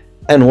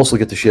 and also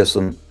get to share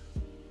some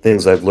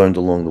things I've learned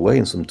along the way,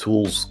 and some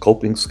tools,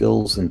 coping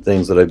skills, and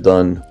things that I've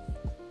done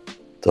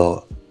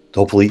to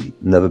hopefully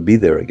never be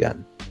there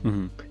again.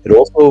 Mm-hmm.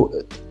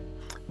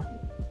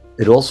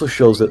 It also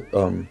shows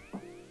that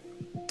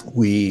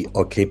we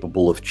are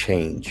capable of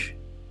change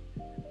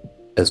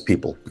as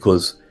people,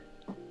 because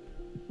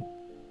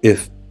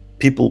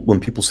when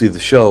people see the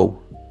show,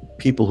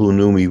 people who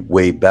knew me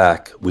way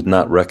back would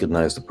not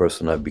recognize the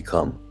person I've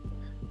become,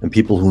 and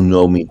people who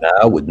know me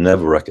now would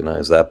never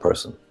recognize that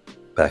person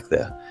back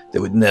there. They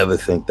would never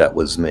think that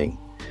was me.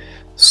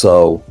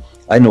 So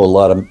I know a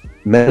lot of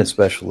men,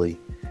 especially,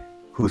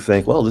 who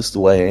think, well, this is the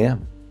way I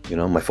am. You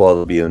know, my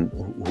father being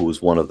who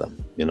was one of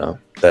them, you know,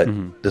 that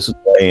this is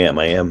who I am.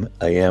 I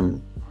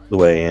am the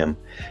way I am.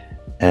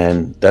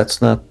 And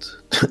that's not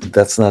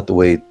the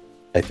way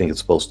I think it's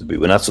supposed to be.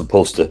 We're not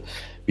supposed to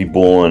be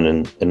born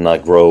and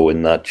not grow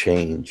and not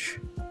change.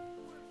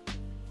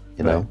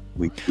 You know,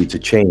 we need to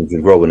change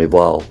and grow and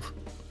evolve.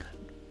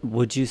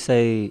 Would you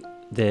say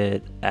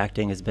that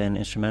acting has been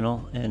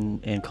instrumental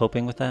in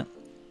coping with that?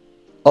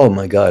 Oh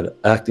my God,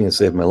 acting has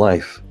saved my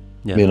life.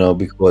 Yeah. You know,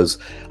 because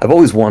I've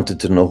always wanted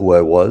to know who I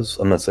was.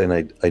 I'm not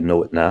saying I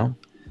know it now.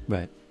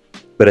 Right.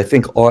 But I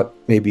think art,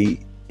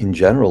 maybe in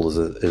general,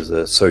 is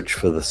a search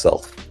for the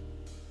self,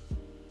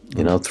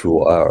 you know,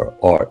 through our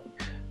art.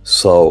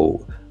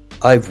 So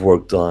I've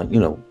worked on, you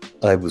know,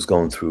 I was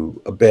going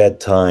through a bad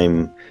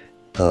time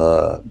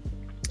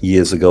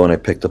years ago, and I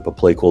picked up a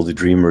play called The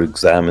Dreamer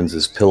Examines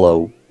His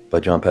Pillow by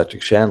John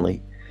Patrick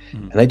Shanley.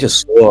 And I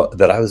just saw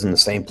that I was in the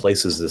same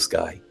place as this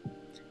guy.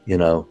 You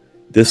know,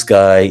 this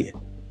guy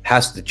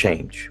has to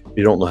change.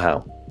 You don't know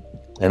how.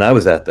 And I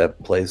was at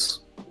that place,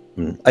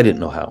 and I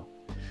didn't know how.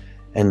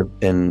 And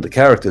the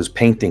character is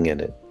painting in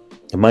it.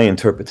 And my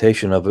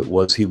interpretation of it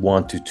was he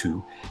wanted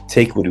to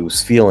take what he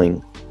was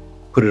feeling,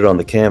 put it on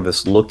the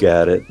canvas, look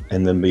at it,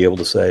 and then be able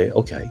to say,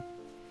 okay,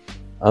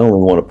 I only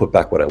want to put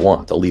back what I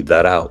want. I'll leave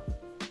that out.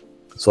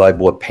 So I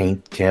bought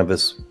paint,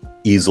 canvas,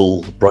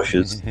 easel,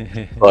 brushes,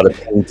 started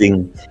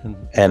painting,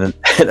 and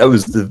I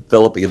was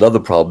developing another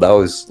problem. I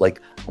was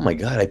like, oh my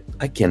God,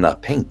 I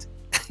cannot paint.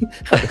 So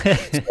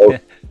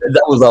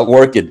that was not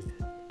working.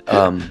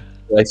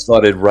 I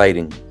started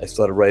writing. I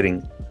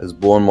was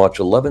born March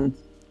 11th,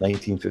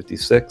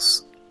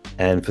 1956.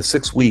 And for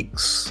 6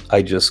 weeks,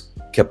 I just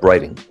kept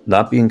writing,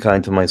 not being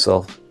kind to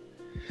myself.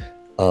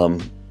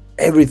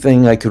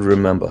 Everything I could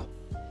remember,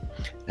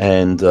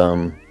 And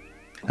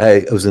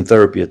I was in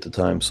therapy at the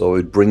time, so I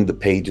would bring the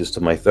pages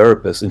to my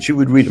therapist, and she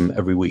would read them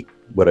every week,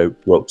 what I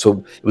wrote.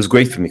 So it was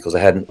great for me because I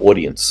had an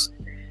audience.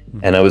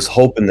 And I was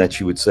hoping that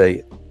she would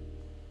say,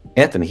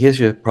 Anthony, here's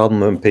your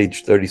problem on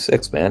page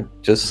 36, man.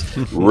 Just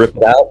rip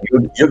it out.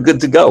 You're good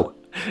to go.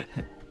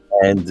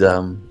 And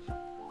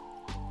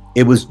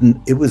it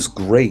was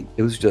great.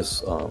 It was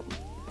just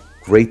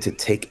great to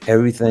take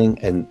everything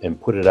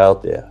and put it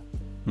out there.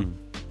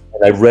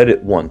 And I read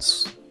it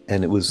once,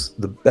 and it was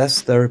the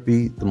best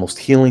therapy, the most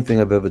healing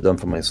thing I've ever done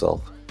for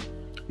myself,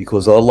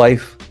 because our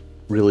life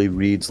really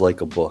reads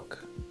like a book.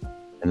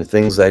 And the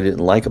things I didn't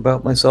like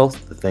about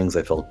myself, the things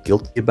I felt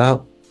guilty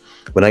about,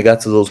 when I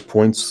got to those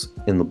points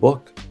in the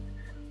book,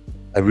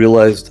 I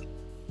realized,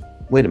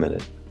 wait a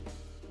minute,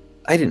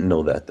 I didn't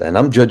know that then.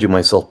 I'm judging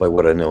myself by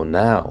what I know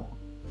now.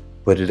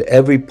 But at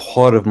every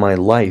part of my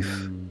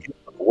life,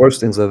 the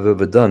worst things I've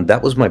ever done,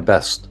 that was my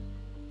best.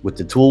 With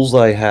the tools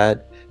I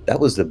had, that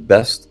was the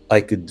best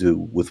I could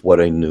do with what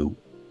I knew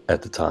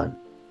at the time.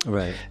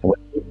 Right. And when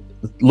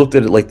I looked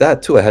at it like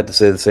that too, I had to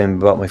say the same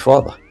about my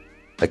father.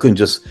 I couldn't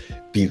just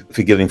be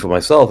forgiving for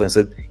myself. And I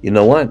said, you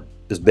know what?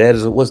 As bad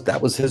as it was,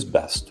 that was his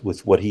best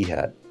with what he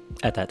had.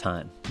 At that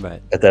time,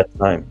 right. At that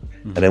time.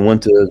 And I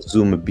went to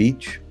Zuma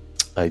Beach.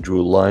 I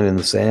drew a line in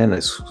the sand. I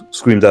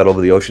screamed out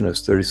over the ocean. I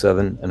was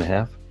 37 and a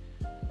half.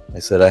 I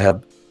said,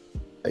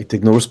 I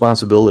take no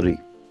responsibility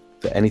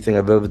for anything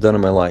I've ever done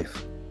in my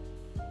life.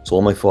 It's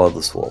all my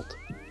father's fault.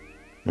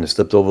 And I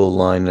stepped over the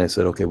line and I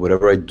said, okay,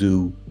 whatever I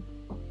do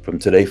from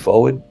today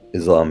forward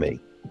is on me.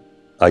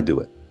 I do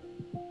it.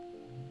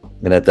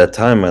 And at that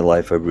time in my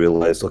life, I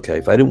realized, okay,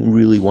 if I didn't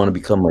really want to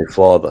become my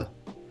father,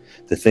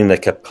 the thing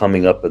that kept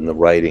coming up in the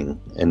writing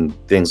and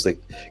things that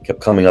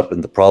kept coming up in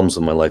the problems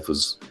of my life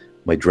was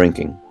my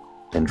drinking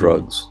and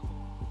drugs.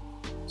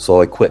 So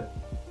I quit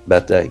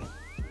that day.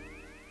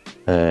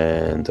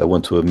 And I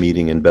went to a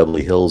meeting in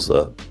Beverly Hills,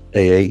 AA,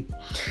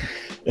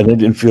 and I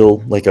didn't feel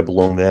like I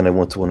belonged there. And I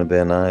went to one of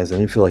Van Nuys. I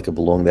didn't feel like I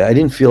belonged there. I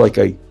didn't feel like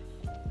I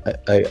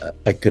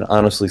could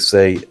honestly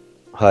say,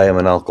 hi, I'm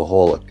an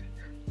alcoholic.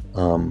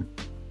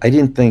 I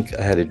didn't think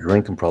I had a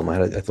drinking problem.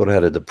 I thought I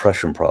had a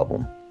depression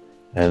problem,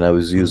 and I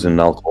was using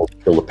alcohol to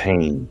kill the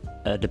pain.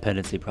 A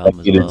dependency problem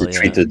as well. You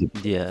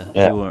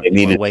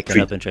weren't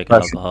waking up and drinking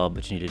alcohol,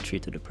 but you needed to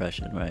treat the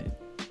depression, right?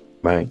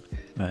 Right.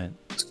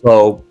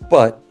 So,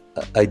 but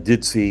I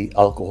did see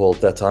alcohol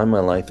at that time in my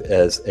life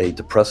as a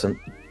depressant,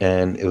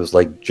 and it was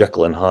like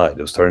Jekyll and Hyde.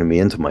 It was turning me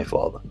into my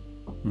father.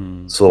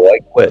 So I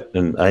quit,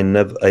 and I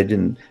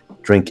didn't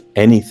drink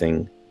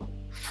anything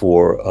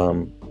for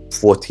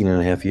 14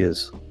 and a half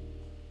years.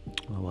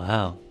 Oh,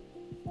 wow.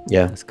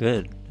 Yeah. That's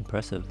good.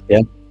 Impressive.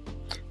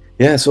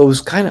 Yeah. So it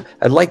was kind of,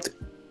 I liked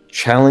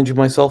challenging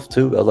myself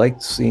too. I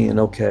liked seeing,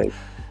 okay.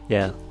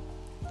 Yeah.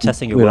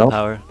 Testing your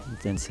willpower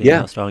and seeing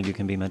how strong you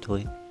can be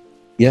mentally.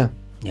 Yeah.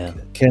 Yeah.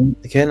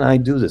 Can I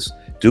do this?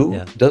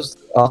 Does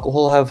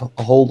alcohol have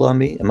a hold on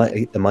me?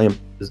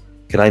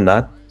 Can I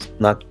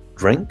not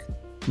drink?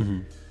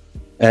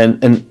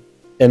 And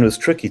it was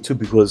tricky too,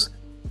 because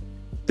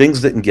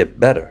things didn't get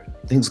better.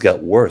 Things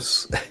got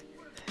worse.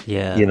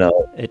 Yeah.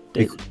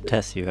 It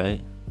tests you,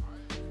 right?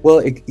 Well,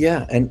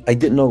 and I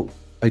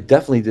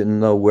definitely didn't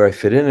know where I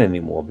fit in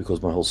anymore,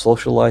 because my whole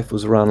social life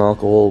was around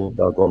alcohol,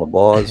 about going to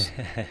bars.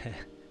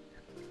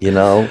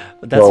 But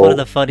that's one of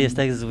the funniest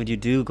things is when you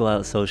do go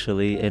out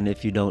socially, and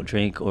if you don't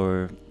drink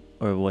or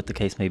what the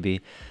case may be,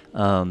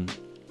 and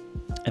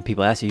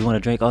people ask you, you want to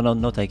drink? Oh,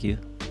 no, thank you.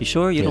 You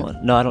sure you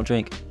don't? No, I don't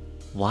drink.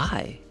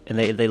 Why? And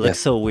they look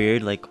so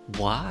weird, like,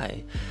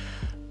 why?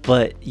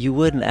 But you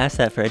wouldn't ask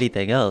that for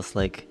anything else.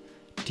 Like,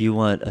 do you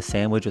want a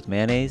sandwich with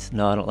mayonnaise?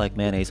 No, I don't like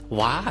mayonnaise.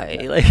 Why?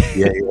 Like,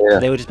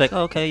 they would just be like,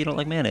 oh, okay, you don't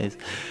like mayonnaise.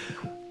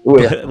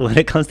 But when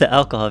it comes to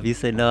alcohol, if you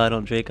say, no, I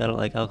don't drink, I don't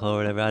like alcohol or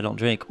whatever, I don't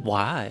drink.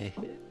 Why?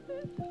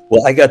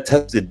 Well, I got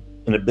tested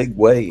in a big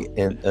way,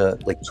 and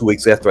like 2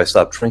 weeks after I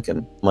stopped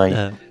drinking,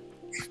 my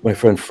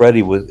friend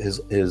Freddie,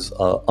 his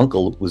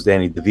uncle was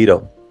Danny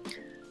DeVito.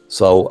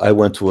 So I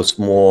went to a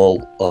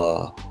small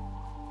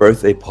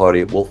birthday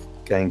party at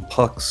Wolfgang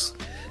Puck's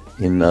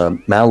in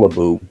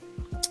Malibu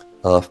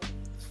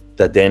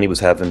that Danny was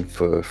having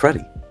for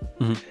Freddie.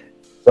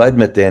 So I'd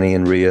met Danny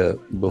and Rhea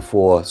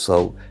before,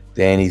 so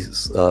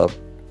Danny's going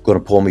to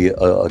pour me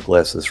a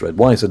glass of this red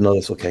wine. I said, no,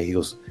 that's okay. He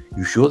goes,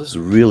 you sure? This is a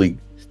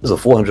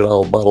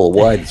 $400 bottle of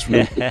wine. It's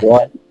really good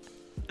wine.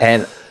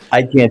 And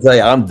I can't tell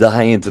you, I'm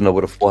dying to know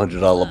what a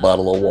 $400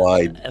 bottle of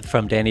wine.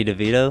 From Danny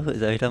DeVito? Is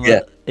that what you're talking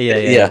about?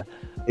 Yeah.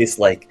 It's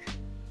like,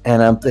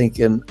 and I'm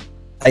thinking,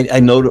 I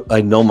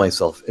know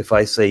myself. If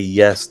I say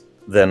yes,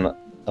 then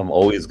I'm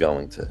always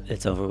going to.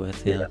 It's over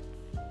with,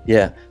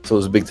 Yeah. So it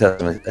was a big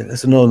test. I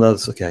said, no,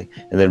 that's okay.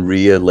 And then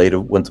Rhea later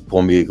went to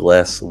pour me a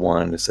glass of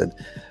wine. I said,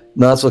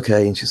 no, it's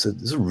okay. And she said,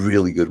 this is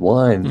really good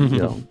wine.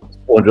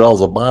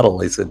 $400 a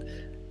bottle. I said,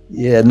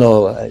 yeah,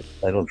 no, I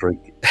don't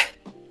drink.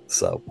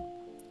 So,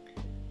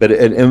 but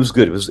it was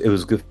good. It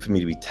was good for me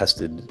to be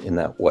tested in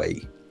that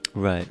way.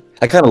 Right.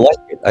 I kind of like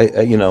it.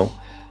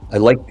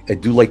 I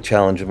do like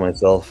challenging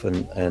myself,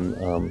 and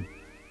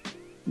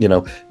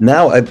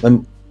now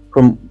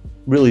From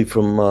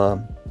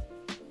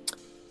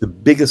the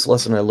biggest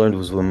lesson I learned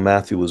was when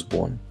Matthew was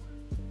born.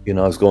 I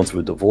was going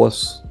through a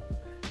divorce.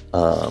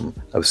 I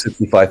was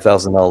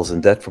 $65,000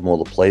 in debt from all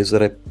the plays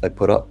that I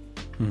put up.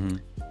 Mm-hmm.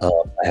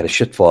 I had a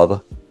shit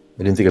father.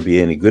 I didn't think I'd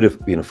be any good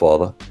at being a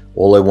father.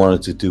 All I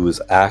wanted to do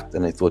was act,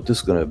 and I thought this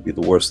is going to be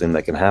the worst thing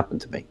that can happen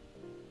to me,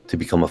 to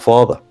become a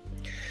father.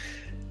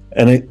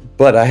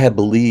 But I had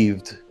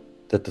believed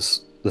that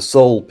the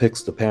soul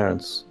picks the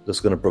parents that's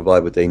going to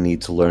provide what they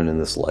need to learn in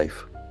this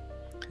life.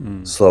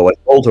 So I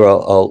told her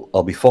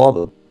I'll be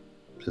father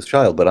to this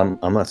child, but I'm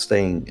not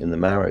staying in the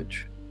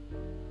marriage.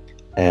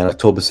 And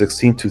October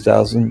 16,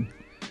 2000,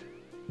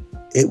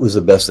 it was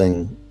the best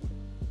thing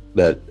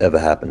that ever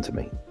happened to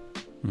me.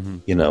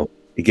 Mm-hmm.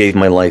 It gave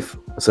my life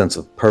a sense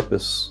of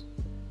purpose.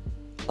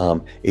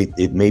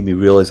 It made me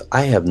realize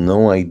I have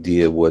no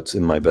idea what's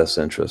in my best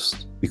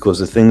interest, because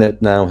the thing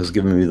that now has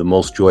given me the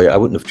most joy, I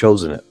wouldn't have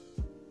chosen it.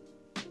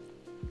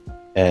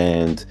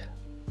 And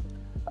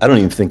I don't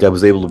even think I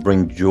was able to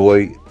bring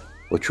joy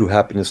or true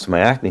happiness to my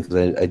acting, because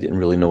I didn't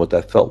really know what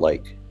that felt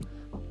like.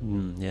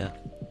 Yeah.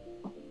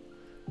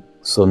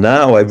 So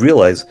now I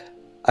realize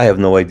I have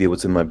no idea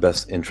what's in my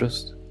best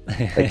interest.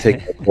 I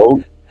take the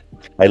boat,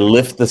 I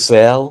lift the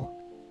sail,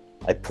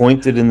 I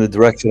point it in the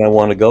direction I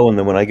want to go, and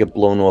then when I get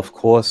blown off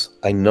course,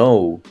 I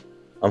know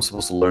I'm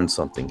supposed to learn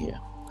something here.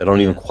 I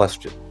don't even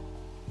question.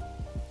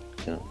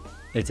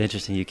 It's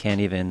interesting. You can't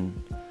even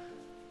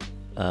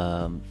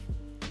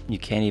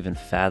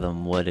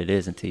fathom what it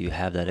is until you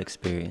have that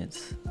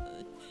experience.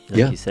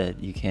 Like you said,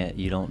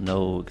 you don't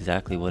know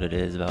exactly what it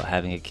is about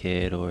having a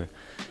kid, or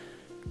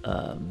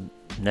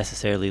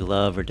necessarily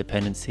love or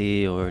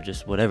dependency, or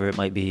just whatever it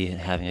might be, and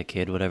having a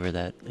kid, whatever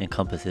that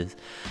encompasses.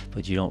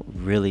 But you don't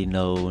really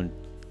know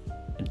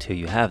until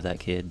you have that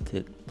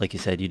kid. Like you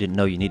said, you didn't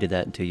know you needed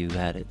that until you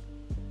had it.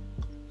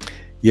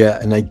 Yeah,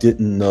 and I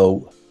didn't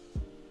know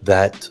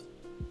that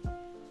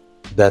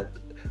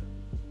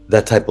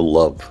type of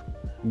love.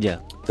 Yeah.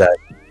 That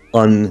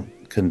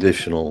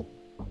unconditional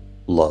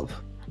love.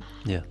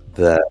 Yeah.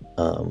 That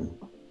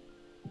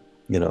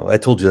I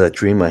told you that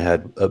dream I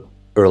had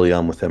early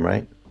on with him,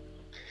 right?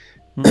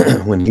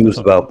 When he was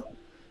about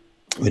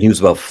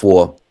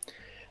 4,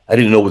 I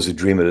didn't know it was a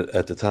dream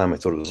at the time. I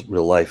thought it was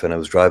real life. And I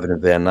was driving in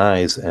Van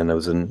Nuys, and I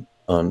was on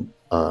Van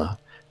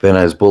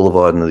Nuys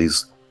Boulevard, and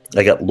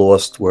I got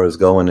lost where I was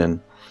going, and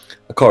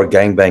a car of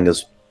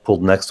gangbangers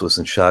pulled next to us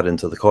and shot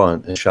into the car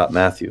and shot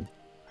Matthew.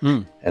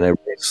 And I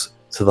raced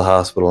to the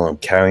hospital, and I'm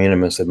carrying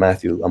him, and I said,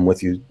 "Matthew, I'm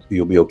with you.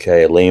 You'll be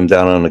okay." I lay him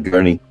down on a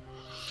gurney,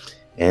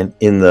 and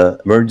in the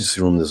emergency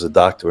room, there's a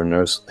doctor, a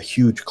nurse, a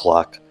huge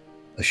clock,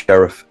 a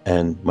sheriff,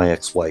 and my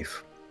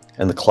ex-wife,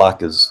 and the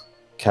clock is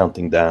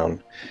counting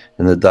down,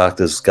 and the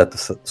doctor's got the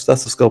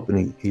stethoscope,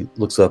 and he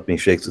looks up and he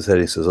shakes his head.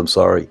 He says, "I'm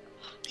sorry,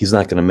 he's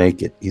not going to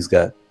make it. He's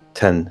got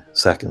 10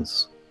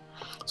 seconds."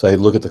 So I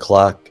look at the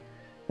clock,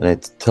 and I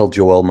tell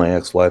Joelle, my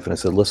ex-wife, and I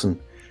said, "Listen,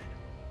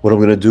 what I'm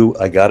going to do,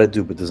 I got to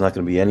do, but there's not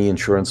going to be any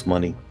insurance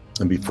money.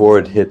 And before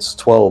it hits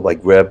 12, I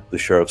grab the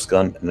sheriff's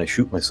gun and I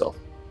shoot myself."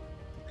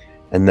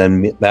 And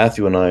then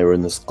Matthew and I are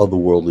in this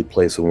otherworldly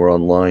place, and we're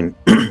online,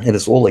 and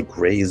it's all like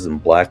grays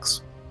and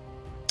blacks,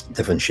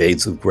 different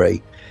shades of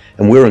gray.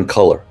 And we're in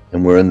color,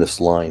 and we're in this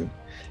line,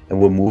 and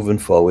we're moving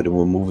forward, and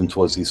we're moving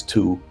towards these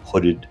two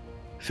hooded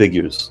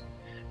figures.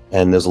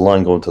 And there's a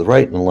line going to the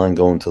right and a line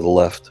going to the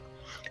left.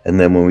 And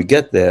then when we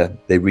get there,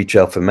 they reach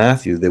out for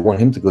Matthew. They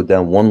want him to go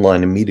down one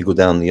line and me to go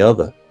down the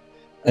other.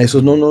 And I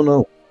said,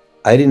 no.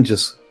 I didn't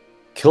just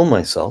kill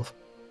myself.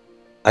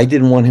 I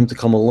didn't want him to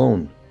come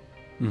alone.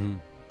 Mm-hmm.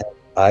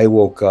 I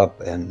woke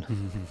up and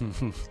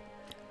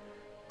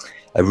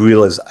I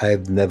realized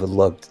I've never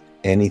loved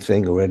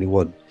anything or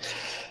anyone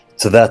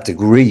to that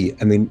degree.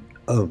 I mean,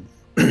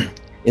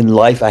 in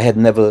life, I had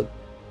never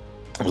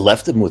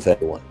left him with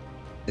anyone.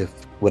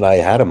 When I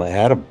had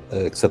him,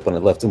 except when I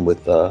left him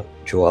with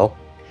Joelle.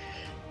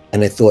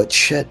 And I thought,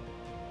 shit,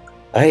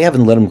 I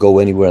haven't let him go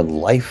anywhere in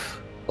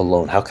life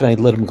alone. How can I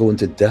let him go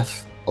into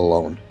death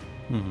alone?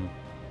 Mm-hmm.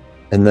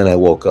 And then I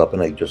woke up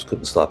and I just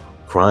couldn't stop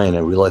crying. I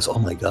realized, oh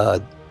my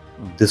God,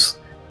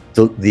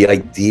 the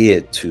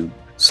idea to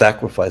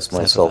sacrifice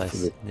myself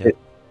for it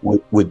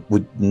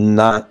would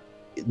not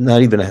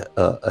even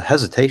a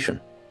hesitation.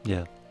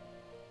 Yeah.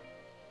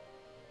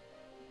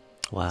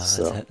 Wow.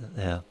 So,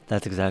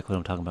 that's exactly what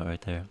I'm talking about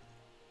right there.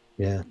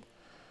 Yeah.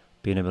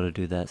 Being able to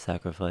do that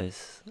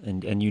sacrifice,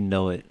 and you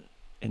know it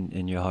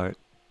in your heart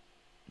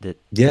that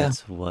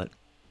that's what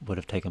would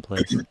have taken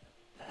place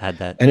had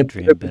that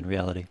dream been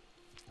reality.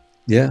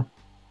 Yeah.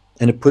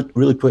 And it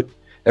really put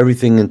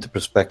everything into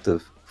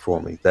perspective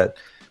for me, that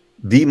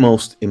the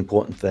most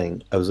important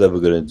thing I was ever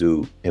going to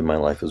do in my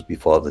life is be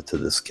father to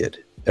this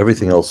kid.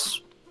 Everything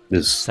else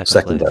is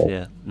secondary.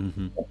 Yeah.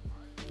 Mm-hmm.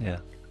 Yeah.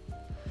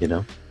 You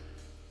know?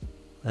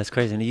 That's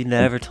crazy. And you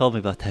never told me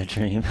about that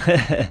dream.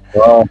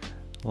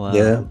 Wow.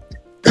 Yeah.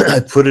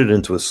 I put it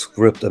into a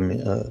script. I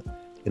mean,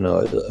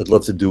 I'd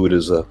love to do it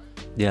as a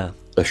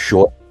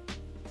short,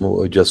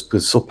 or just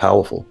because it's so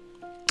powerful.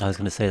 I was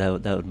going to say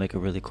that would make a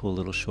really cool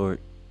little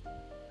short.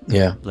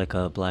 Yeah. like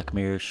a Black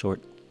Mirror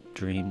short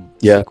dream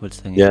Yeah. sequence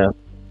thing. Yeah.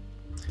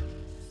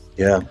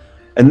 Yeah.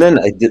 And then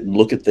I didn't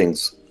look at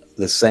things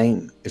the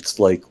same. It's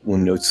like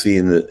when you see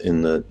in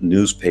the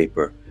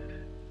newspaper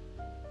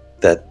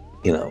that,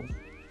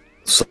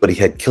 somebody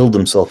had killed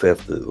himself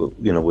after,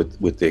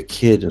 with their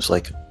kid. And it's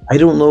like, I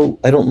don't know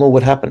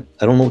what happened.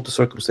 I don't know what the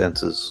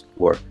circumstances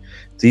were.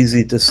 It's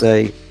easy to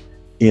say,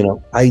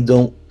 I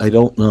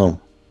don't know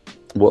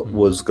what Mhm.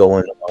 was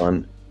going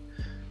on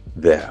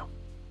there,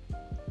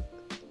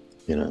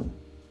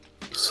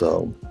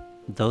 so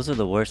Those are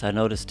the worst. I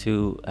noticed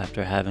too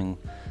after having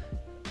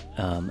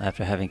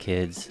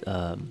kids,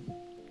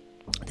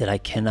 that I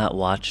cannot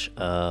watch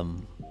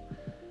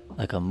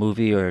like a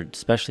movie, or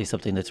especially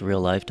something that's real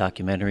life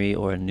documentary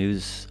or a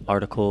news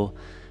article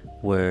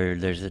where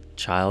there's a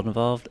child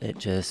involved. It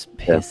just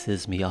yeah,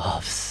 pisses me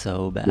off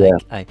so bad. yeah,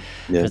 yeah,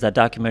 There's that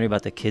documentary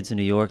about the kids in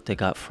New York that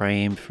got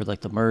framed for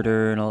like the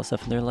murder and all that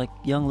stuff, and they're like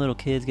young little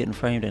kids getting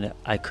framed, and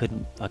I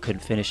couldn't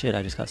finish it.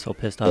 I just got so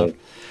pissed off. right.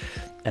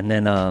 And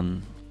then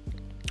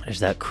there's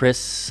that Chris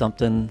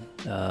something,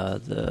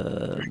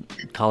 the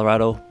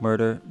Colorado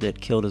murder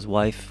that killed his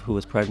wife who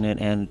was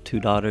pregnant and two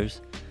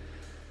daughters.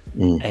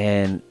 Mm.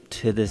 And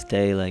to this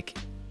day, like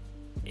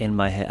in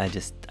my head,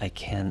 I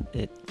can't,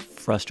 it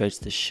frustrates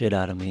the shit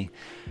out of me.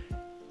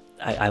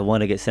 I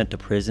want to get sent to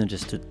prison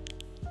just to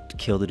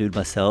kill the dude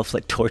myself,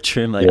 like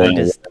torture him. Like I Yeah,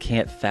 just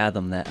can't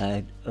fathom that.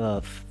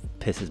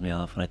 Pisses me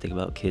off when I think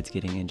about kids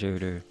getting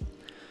injured, or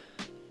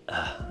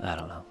I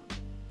don't know.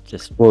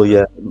 Just well,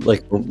 yeah,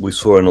 like we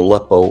saw in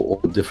Aleppo, all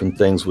the different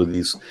things with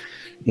these,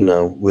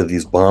 where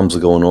these bombs are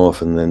going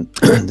off, and then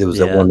there was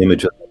that yeah. one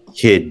image of a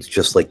kid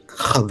just like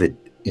covered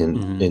in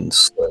Mhm. in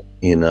sweat.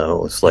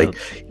 It's like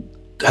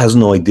Yep. has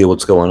no idea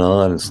what's going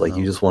on. It's like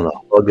you No. just want to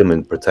hug him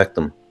and protect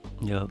him.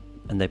 Yep.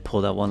 And they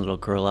pull that one little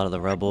girl out of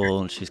the rubble,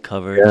 and she's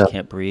covered. She Yeah,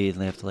 can't breathe,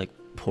 and they have to like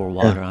pour yeah,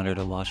 water on her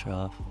to wash her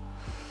off.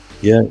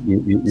 yeah.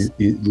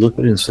 You look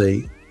at it and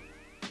say,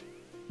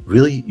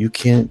 really,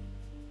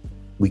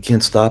 we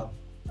can't stop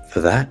for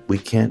that. We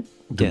can't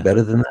do Yeah.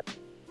 better than that.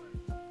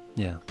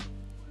 Yeah.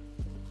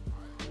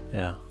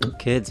 Yeah.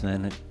 Kids,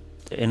 man,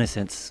 their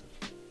innocence.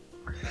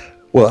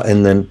 Well,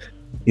 and then,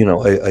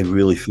 I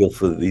really feel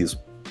for these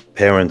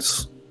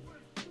parents.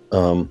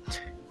 Um,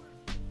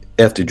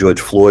 After George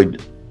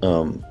Floyd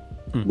Mm.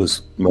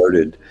 was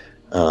murdered,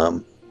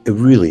 it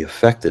really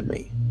affected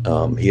me.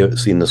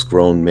 Seeing this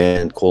grown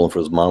man calling for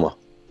his mama.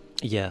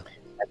 Yeah.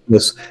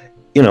 This,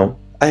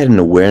 I had an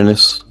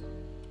awareness,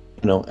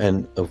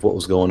 and of what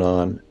was going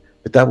on,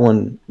 but that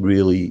one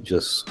really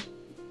just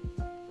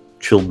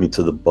chilled me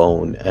to the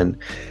bone. And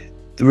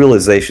the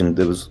realization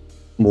there was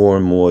more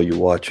and more you're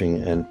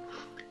watching, and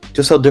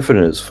just how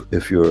different it is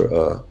if you're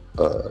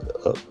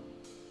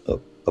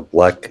a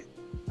black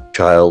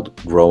child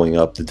growing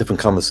up, the different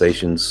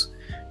conversations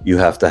you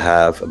have to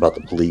have about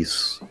the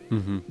police,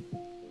 Mm-hmm.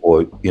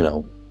 or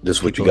this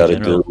is what you People got in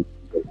to general. do.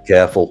 Be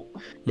careful.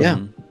 Yeah.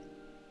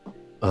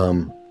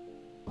 Mm-hmm.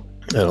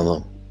 I don't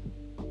know.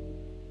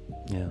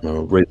 Yeah.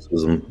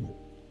 Racism.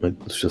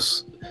 It's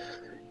just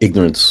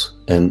ignorance,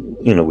 and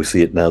we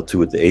see it now too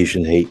with the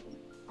Asian hate.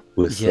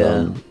 With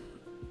Yeah.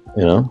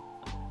 you know,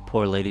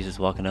 Poor lady just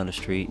walking down the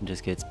street and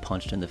just gets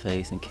punched in the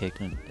face and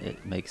kicked, and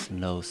it makes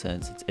no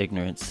sense. It's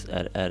ignorance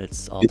at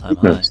its all-time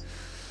high. ignorance.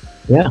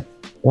 Yeah.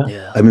 Yeah.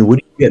 Yeah. I mean, what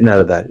are you getting out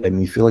of that? I mean,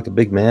 you feel like a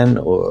big man,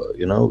 or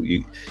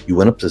you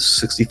went up to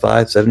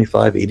 65,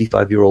 75,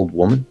 85-year-old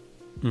woman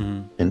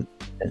Mm-hmm.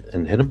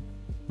 and hit him.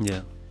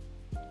 Yeah.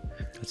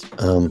 That's,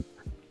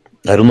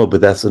 I don't know,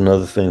 but that's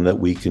another thing that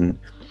we can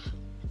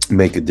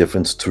make a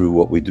difference through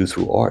what we do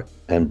through art,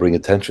 and bring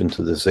attention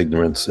to this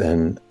ignorance,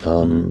 and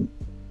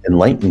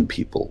enlighten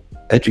people,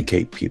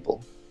 educate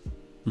people.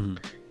 mm-hmm.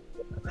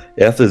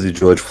 After the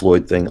George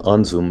Floyd thing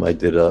on Zoom, I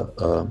did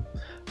a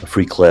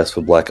free class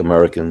for Black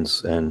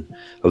Americans, and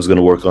I was going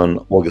to work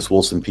on August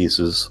Wilson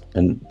pieces,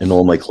 and in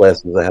all my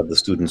classes I have the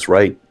students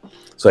write.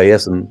 So I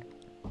asked them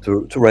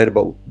to write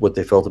about what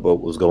they felt about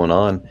what was going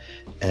on,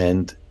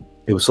 and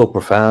it was so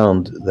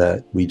profound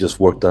that we just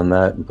worked on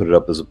that and put it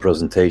up as a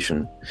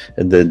presentation,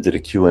 and then did a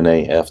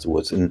Q&A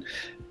afterwards. And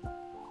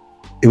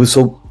it was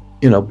so,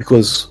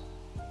 because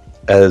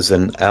as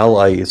an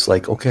ally, it's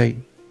like, okay,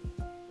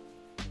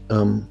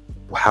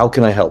 how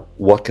can I help?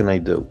 What can I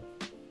do?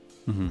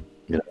 Mm-hmm.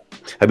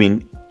 I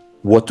mean,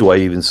 what do I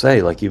even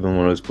say? Like, even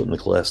when I was putting the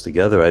class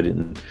together, I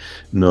didn't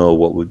know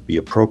what would be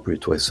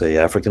appropriate. Do I say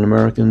African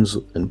Americans,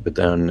 but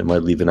then am I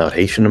leaving out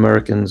Haitian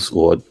Americans,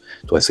 or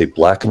do I say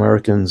Black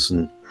Americans?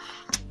 And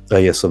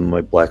I asked some of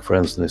my Black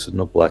friends, and they said,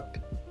 no, Black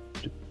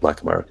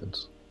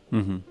Americans.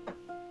 Mm-hmm.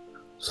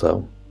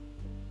 So,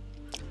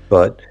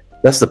 but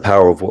that's the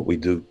power of what we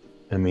do.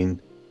 I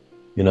mean,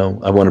 I don't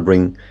want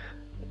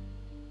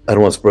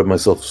to spread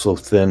myself so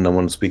thin. I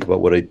want to speak about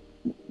what I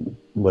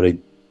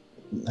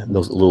know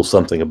a little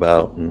something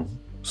about, and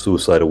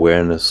suicide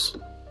awareness.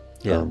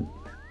 Yeah.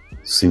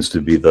 Seems to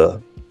be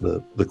the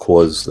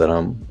cause that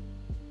I'm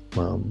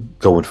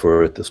going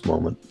for at this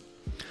moment.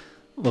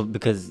 Well,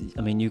 because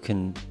I mean, you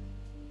can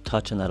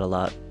touch on that a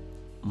lot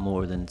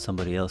more than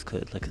somebody else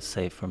could. Like,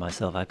 say for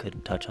myself, I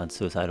couldn't touch on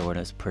suicide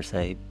awareness per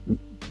se.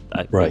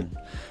 Right.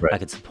 I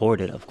could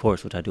support it, of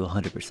course, which I do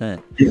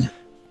 100%.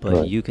 But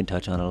Right. you can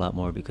touch on it a lot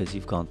more because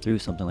you've gone through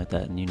something like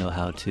that and you know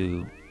how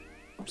to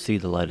see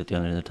the light at the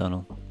end of the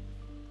tunnel.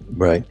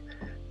 Right.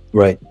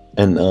 Right.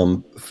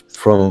 And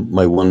from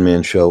my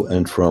one-man show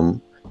and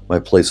from my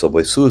play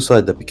Subway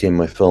Suicide that became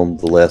my film,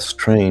 The Last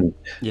Train,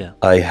 Yeah.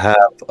 I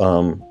have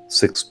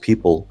 6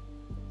 people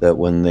that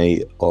when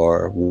they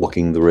are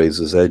walking the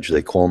razor's edge,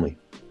 they call me.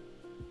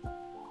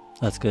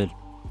 That's good.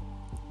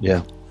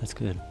 Yeah. That's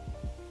good.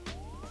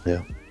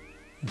 Yeah.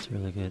 That's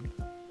really good.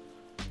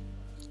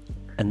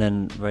 And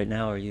then right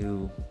now, aren't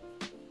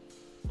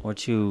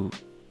you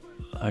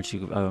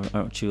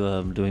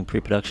doing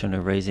pre-production or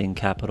raising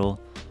capital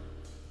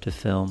to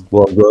film?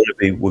 Well,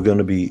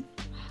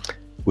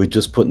 we're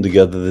just putting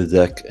together the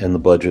deck and the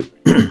budget.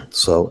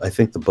 So I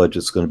think the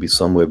budget's going to be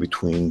somewhere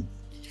between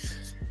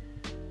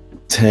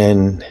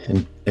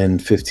 $10,000 and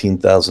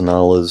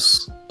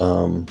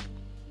 $15,000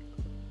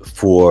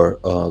 for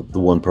the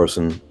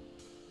one-person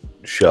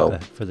show.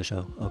 Okay, for the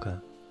show. Okay.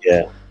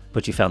 Yeah.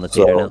 But you found the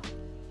theater now?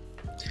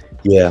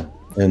 Yeah,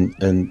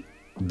 and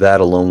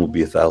that alone will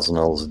be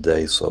 $1,000 a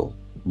day. So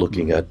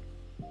looking at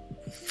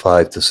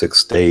 5 to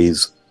 6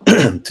 days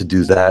to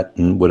do that,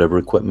 and whatever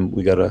equipment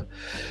we gotta,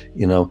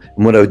 and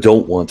what I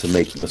don't want to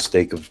make the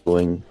mistake of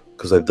doing,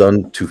 because I've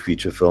done 2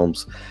 feature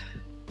films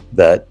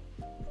that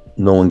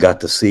no one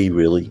got to see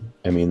really.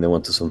 I mean, they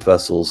went to some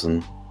festivals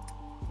and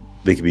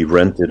they could be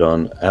rented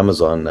on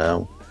Amazon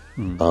now.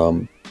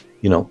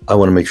 I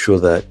want to make sure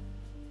that,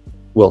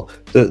 well,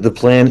 the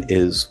plan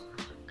is,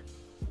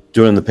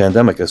 during the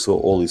pandemic, I saw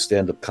all these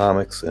stand-up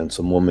comics and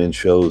some one-man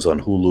shows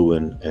on Hulu,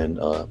 and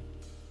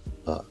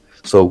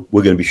so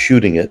we're going to be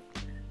shooting it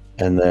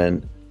and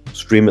then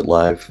stream it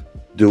live,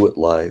 do it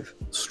live,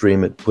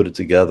 stream it, put it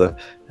together,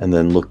 and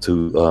then look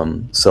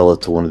to sell it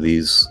to one of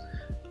these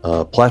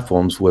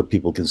platforms where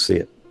people can see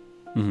it.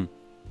 Mm-hmm.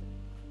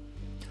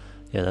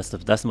 Yeah, that's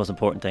the most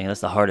important thing.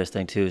 That's the hardest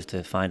thing too, is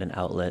to find an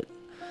outlet,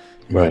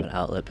 and Right. have an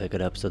outlet pick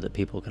it up so that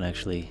people can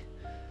actually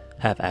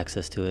have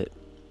access to it.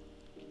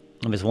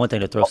 I mean, it's one thing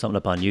to throw something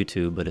up on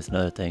YouTube, but it's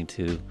another thing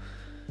to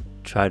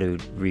try to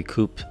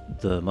recoup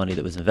the money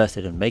that was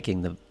invested in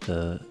making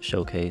the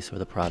showcase or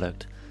the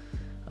product.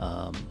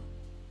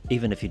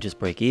 Even if you just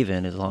break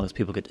even, as long as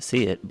people get to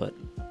see it. But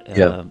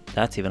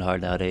that's even hard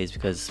nowadays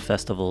because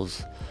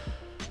festivals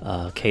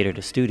cater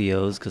to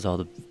studios, because all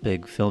the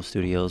big film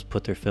studios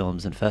put their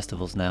films in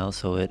festivals now,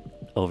 so it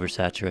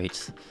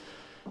oversaturates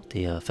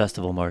the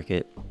festival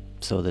market,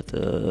 so that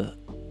the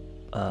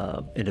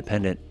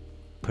independent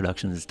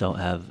productions don't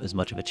have as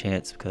much of a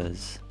chance,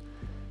 because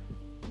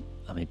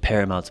I mean,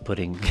 Paramount's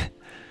putting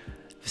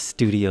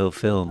studio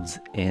films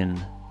in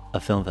a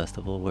film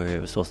festival where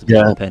it was supposed to be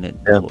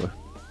independent before.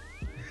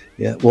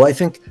 Yeah, well, I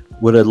think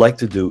what I'd like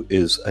to do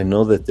is, I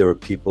know that there are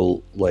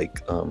people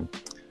like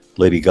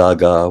Lady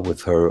Gaga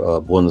with her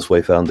Born This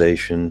Way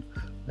Foundation,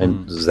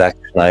 and Zack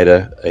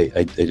Snyder.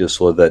 I just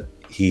saw that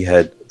he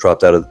had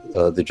dropped out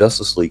of the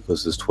Justice League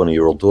because his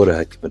 20-year-old daughter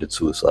had committed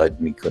suicide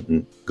and he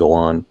couldn't go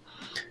on.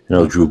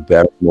 Drew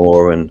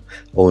Barrymore and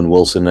Owen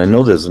Wilson. I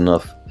know there's a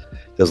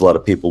lot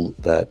of people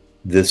that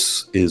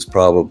this is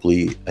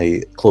probably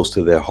close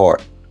to their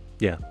heart.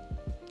 Yeah.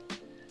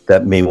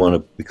 That may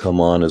want to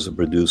come on as a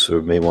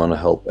producer, may want to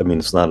help. I mean,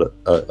 it's not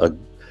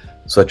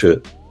such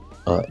a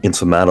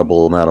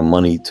insurmountable amount of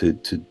money to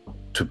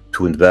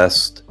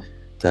invest,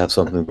 to have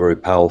something very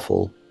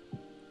powerful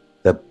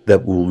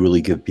that will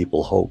really give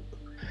people hope.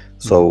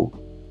 So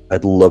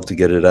I'd love to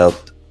get it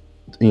out,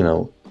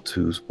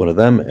 to one of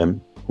them,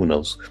 and who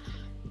knows,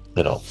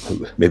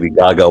 maybe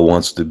Gaga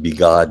wants to be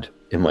God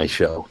in my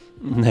show.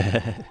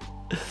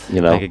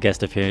 Like a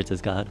guest appearance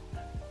as God.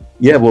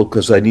 Yeah, well,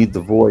 because I need the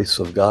voice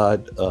of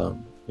God,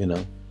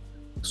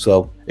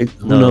 So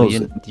who knows?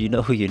 You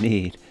know who you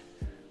need.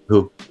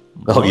 Who?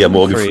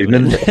 Morgan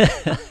Freeman.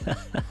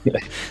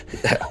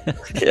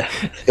 Yeah.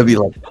 He'll be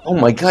like, "Oh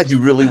my God, you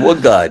really were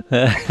God."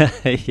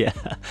 Yeah.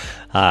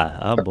 Hi,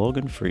 I'm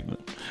Morgan Freeman.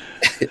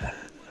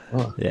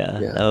 Yeah,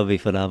 that would be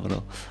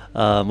phenomenal.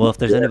 Well, if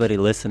there's anybody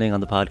listening on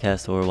the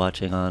podcast or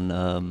watching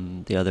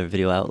on the other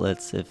video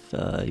outlets, if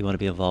you want to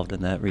be involved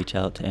in that, reach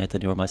out to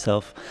Anthony or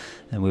myself,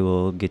 and we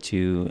will get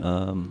you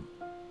on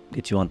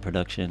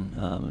production.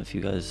 If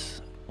you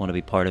guys want to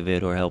be part of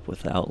it or help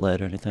with the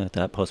outlet or anything like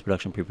that,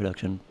 post-production,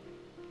 pre-production,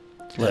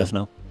 let us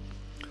know.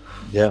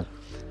 Yeah.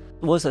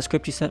 What was that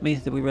script you sent me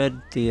that we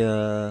read?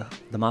 The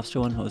mobster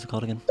one? What was it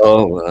called again?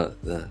 Oh,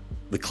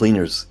 the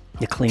Cleaners.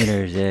 The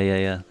Cleaners.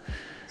 Yeah.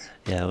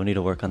 Yeah, we need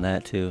to work on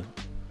that too.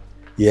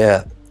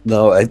 Yeah.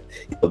 No, I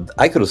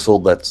could have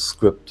sold that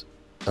script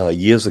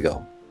years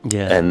ago.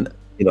 Yeah. And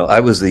I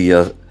was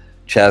the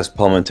Chaz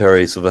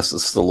Palminteri, Sylvester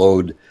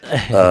Stallone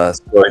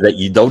story that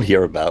you don't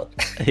hear about.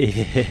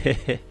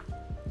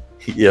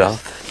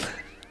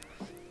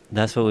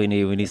 That's what we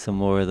need. We need some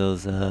more of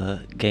those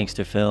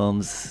gangster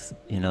films,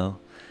 New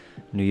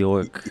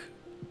York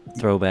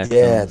throwback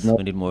films. No,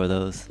 we need more of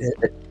those.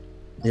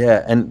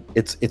 Yeah, and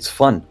it's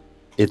fun.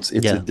 It's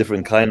a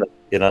different kind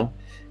You know,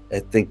 I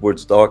think where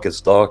it's dark,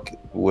 it's dark.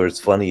 Where it's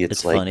funny,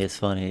 it's like funny. It's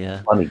funny.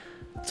 Yeah. funny.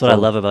 That's what I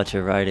love about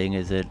your writing.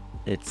 Is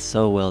it's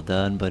so well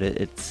done, but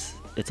it's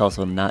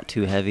also not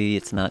too heavy.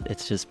 It's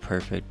just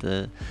perfect.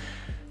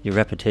 Your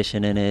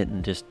repetition in it,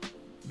 and just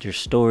your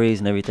stories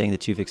and everything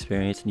that you've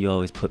experienced, and you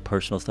always put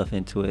personal stuff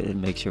into it. It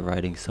makes your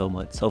writing so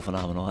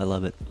phenomenal. I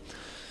love it.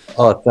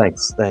 Oh,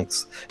 thanks.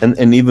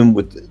 And even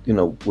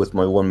with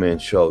my one man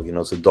show,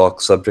 it's a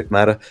dark subject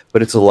matter,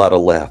 but it's a lot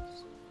of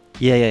laughs.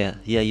 Yeah.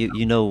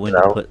 You know when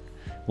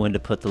to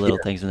put the little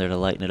things in there to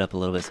lighten it up a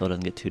little bit, so it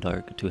doesn't get too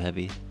dark or too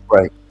heavy.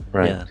 Right.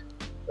 Yeah.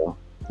 So,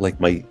 like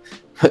my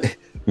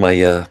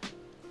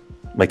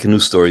my canoe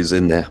story's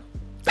in there.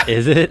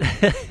 Is it?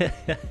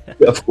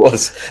 Of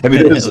course. I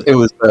mean, it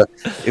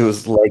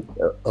was like,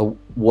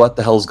 what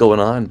the hell's going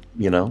on,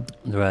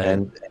 Right.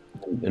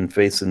 And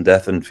facing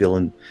death and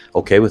feeling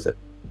okay with it.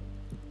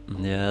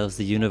 Yeah, it was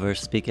the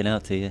universe speaking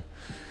out to you.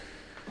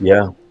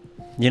 Yeah.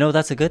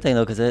 That's a good thing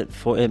though, because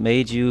it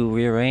made you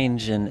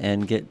rearrange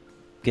and get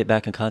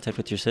back in contact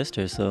with your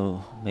sister.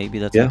 So maybe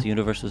that's what the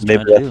universe was trying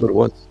to do. Maybe that's what it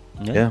was.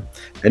 Yeah.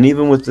 And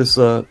even with this,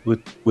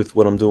 with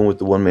what I'm doing with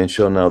the one man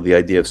show now, the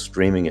idea of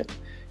streaming it,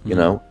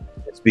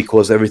 it's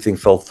because everything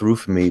fell through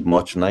for me.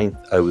 March 9th,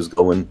 I was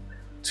going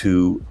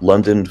to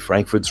London,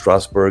 Frankfurt,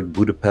 Strasberg,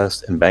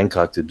 Budapest, and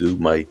Bangkok to do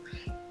my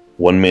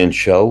one-man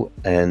show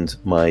and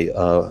my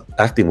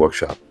acting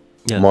workshop.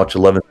 Yeah. March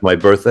 11th, my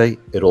birthday,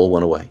 it all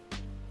went away.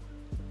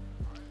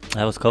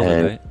 That was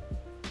COVID, right?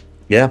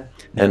 Yeah,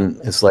 and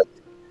it's like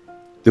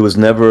there was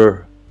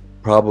never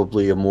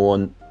probably a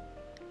more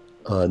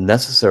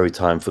necessary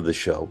time for the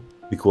show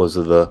because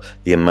of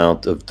the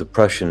amount of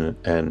depression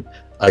and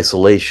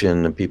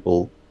isolation, and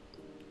people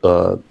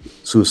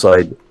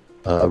suicide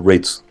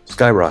rates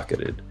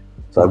skyrocketed.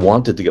 So I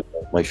wanted to get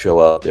my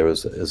show out there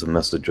as a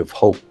message of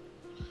hope.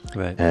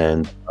 Right.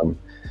 And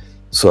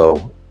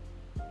so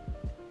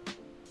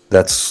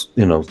that's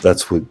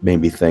what made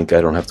me think I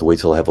don't have to wait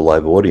till I have a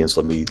live audience.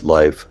 Let me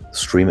live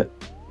stream it.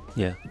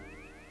 Yeah.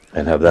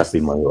 And have that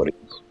be my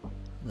audience.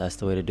 That's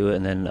the way to do it.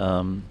 And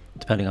then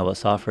depending on what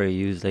software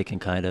you use, they can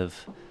kind of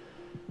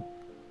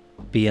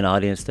be an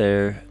audience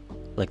there,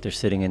 like they're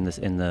sitting in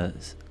the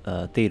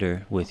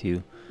theater with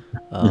you.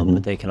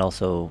 But they can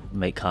also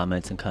make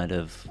comments and kind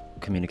of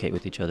communicate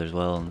with each other as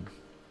well, and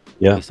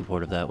be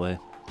supportive that way.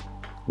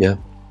 Yeah.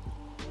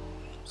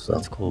 So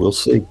that's cool. We'll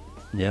see.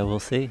 Yeah, we'll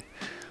see.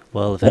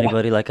 Well, if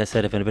anybody, like I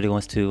said, if anybody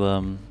wants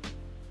to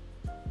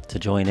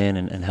join in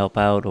and help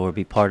out or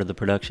be part of the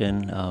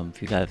production,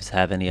 if you guys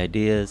have any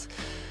ideas,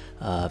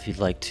 if you'd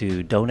like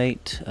to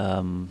donate,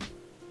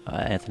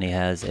 Anthony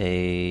has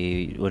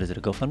a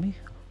GoFundMe?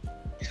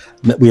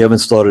 We haven't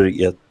started it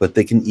yet, but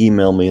they can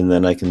email me, and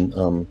then I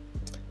can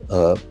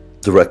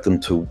direct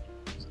them to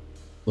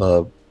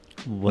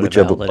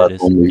whichever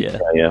platform.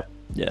 Yeah.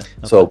 Okay.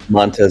 So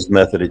Montes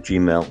Method at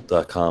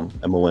gmail.com,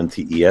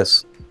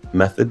 MONTES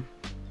Method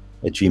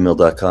at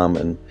gmail.com,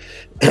 and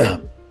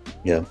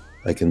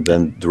I can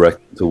then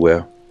direct to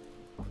where.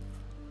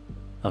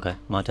 Okay,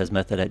 Montes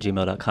Method at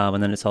gmail.com,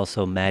 and then it's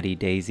also Maddie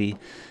Daisy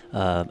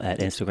at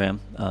Instagram.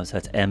 So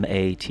that's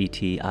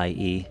MATTIE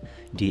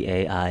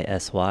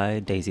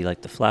DAISY, Daisy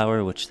like the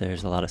flower, which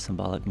there's a lot of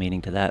symbolic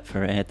meaning to that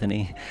for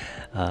Anthony,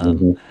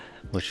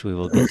 which we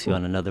will get to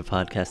on another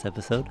podcast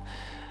episode.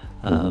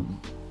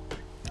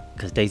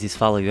 Because daisies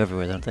follow you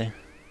everywhere, don't they?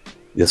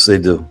 Yes, they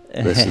do.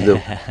 Yes, they do.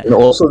 And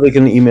also, they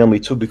can email me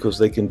too, because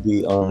they can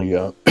be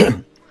on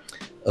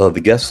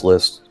the guest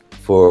list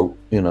for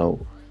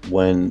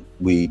when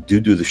we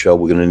do the show.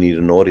 We're going to need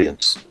an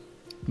audience,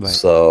 right.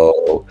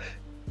 So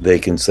they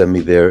can send me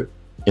their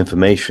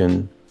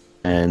information,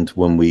 and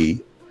when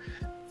we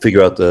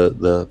figure out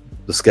the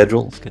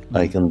schedule,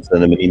 I can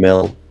send them an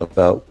email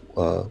about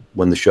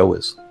when the show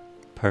is.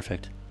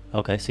 Perfect.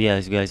 Okay, so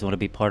if you guys want to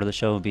be part of the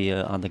show and be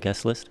on the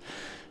guest list,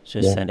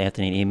 just send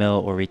Anthony an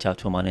email or reach out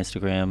to him on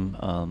Instagram,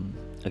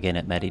 again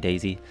at Maddie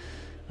Daisy,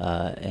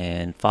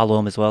 and follow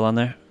him as well on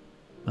there.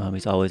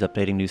 He's always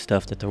updating new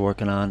stuff that they're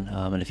working on,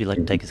 and if you'd like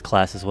to take his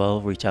class as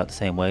well, reach out the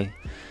same way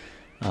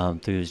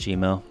through his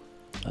Gmail.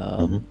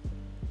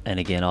 And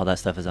again, all that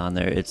stuff is on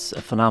there. It's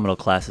a phenomenal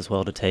class as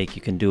well to take.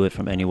 You can do it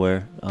from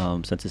anywhere,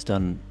 since it's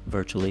done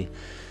virtually.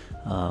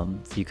 So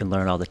you can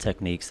learn all the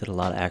techniques that a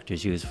lot of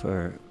actors use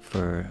for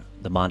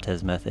the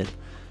Montes Method,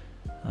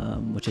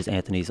 which is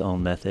Anthony's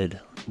own method,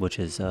 which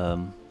is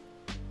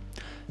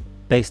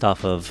based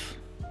off of...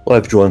 Well,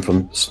 I've drawn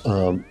from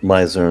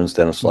Meisner and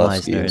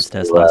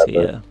Stanislavski.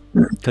 Yeah.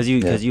 Because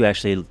you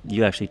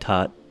actually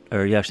taught,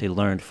 or you actually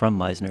learned from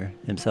Meisner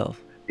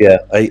himself. Yeah,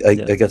 I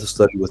got to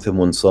study with him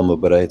one summer,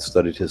 but I had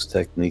studied his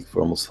technique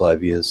for almost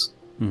 5 years.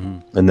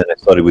 And then I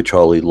studied with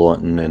Charlie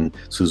Lawton and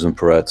Susan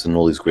Peretz and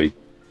all these great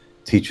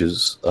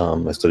teachers.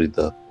 I studied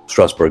the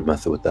Strasberg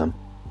method with them.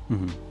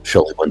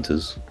 Shelley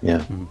Winters,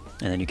 And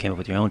then you came up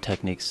with your own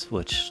techniques,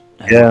 which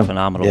are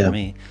phenomenal for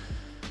me.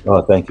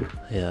 Oh, thank you.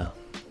 Yeah.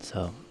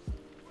 So,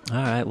 all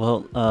right.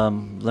 Well,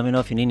 let me know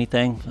if you need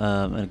anything.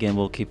 And again,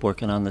 we'll keep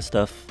working on this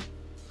stuff.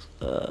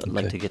 I'd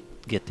like to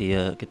get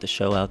the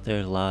show out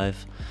there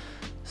live.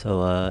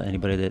 So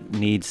anybody that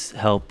needs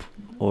help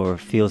or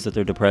feels that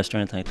they're depressed or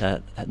anything like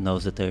that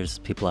knows that there's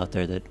people out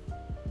there that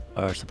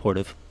are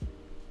supportive,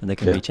 and they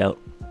can reach out.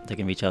 They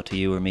can reach out to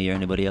you or me or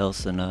anybody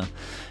else, and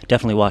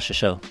definitely watch the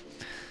show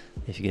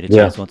if you get a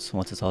chance.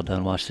 Once it's all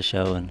done, watch the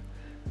show and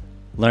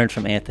learn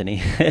from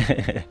Anthony.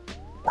 That's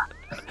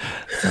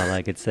all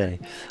I could say.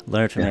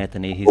 Learn from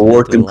Anthony. He's a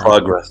work in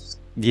progress.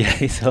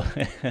 Yeah, so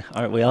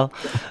aren't we all?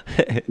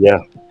 Yeah,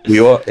 we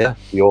are. Yeah,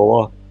 we all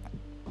are.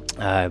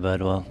 All right,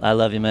 bud. Well, I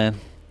love you, man.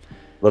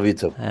 Love you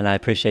too. And I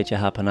appreciate you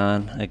hopping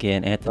on.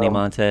 Again, Anthony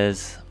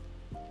Montes,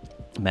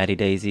 Maddie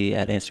Daisy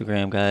at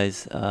Instagram,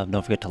 guys.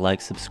 Don't forget to like,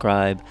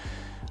 subscribe,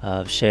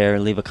 share,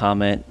 leave a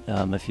comment.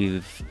 If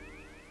you've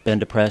been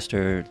depressed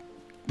or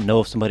know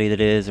of somebody that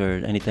is,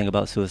 or anything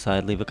about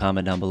suicide, leave a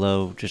comment down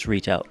below. Just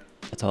reach out.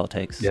 That's all it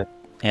takes. Yeah.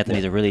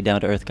 Anthony's a really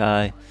down-to-earth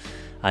guy.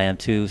 I am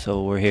too,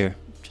 so we're here.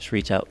 Just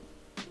reach out.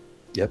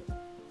 Yep.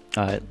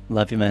 All right.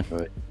 Love you, man. All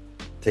right.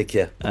 Take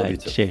care. Love you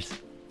too. Cheers.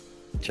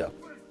 Ciao.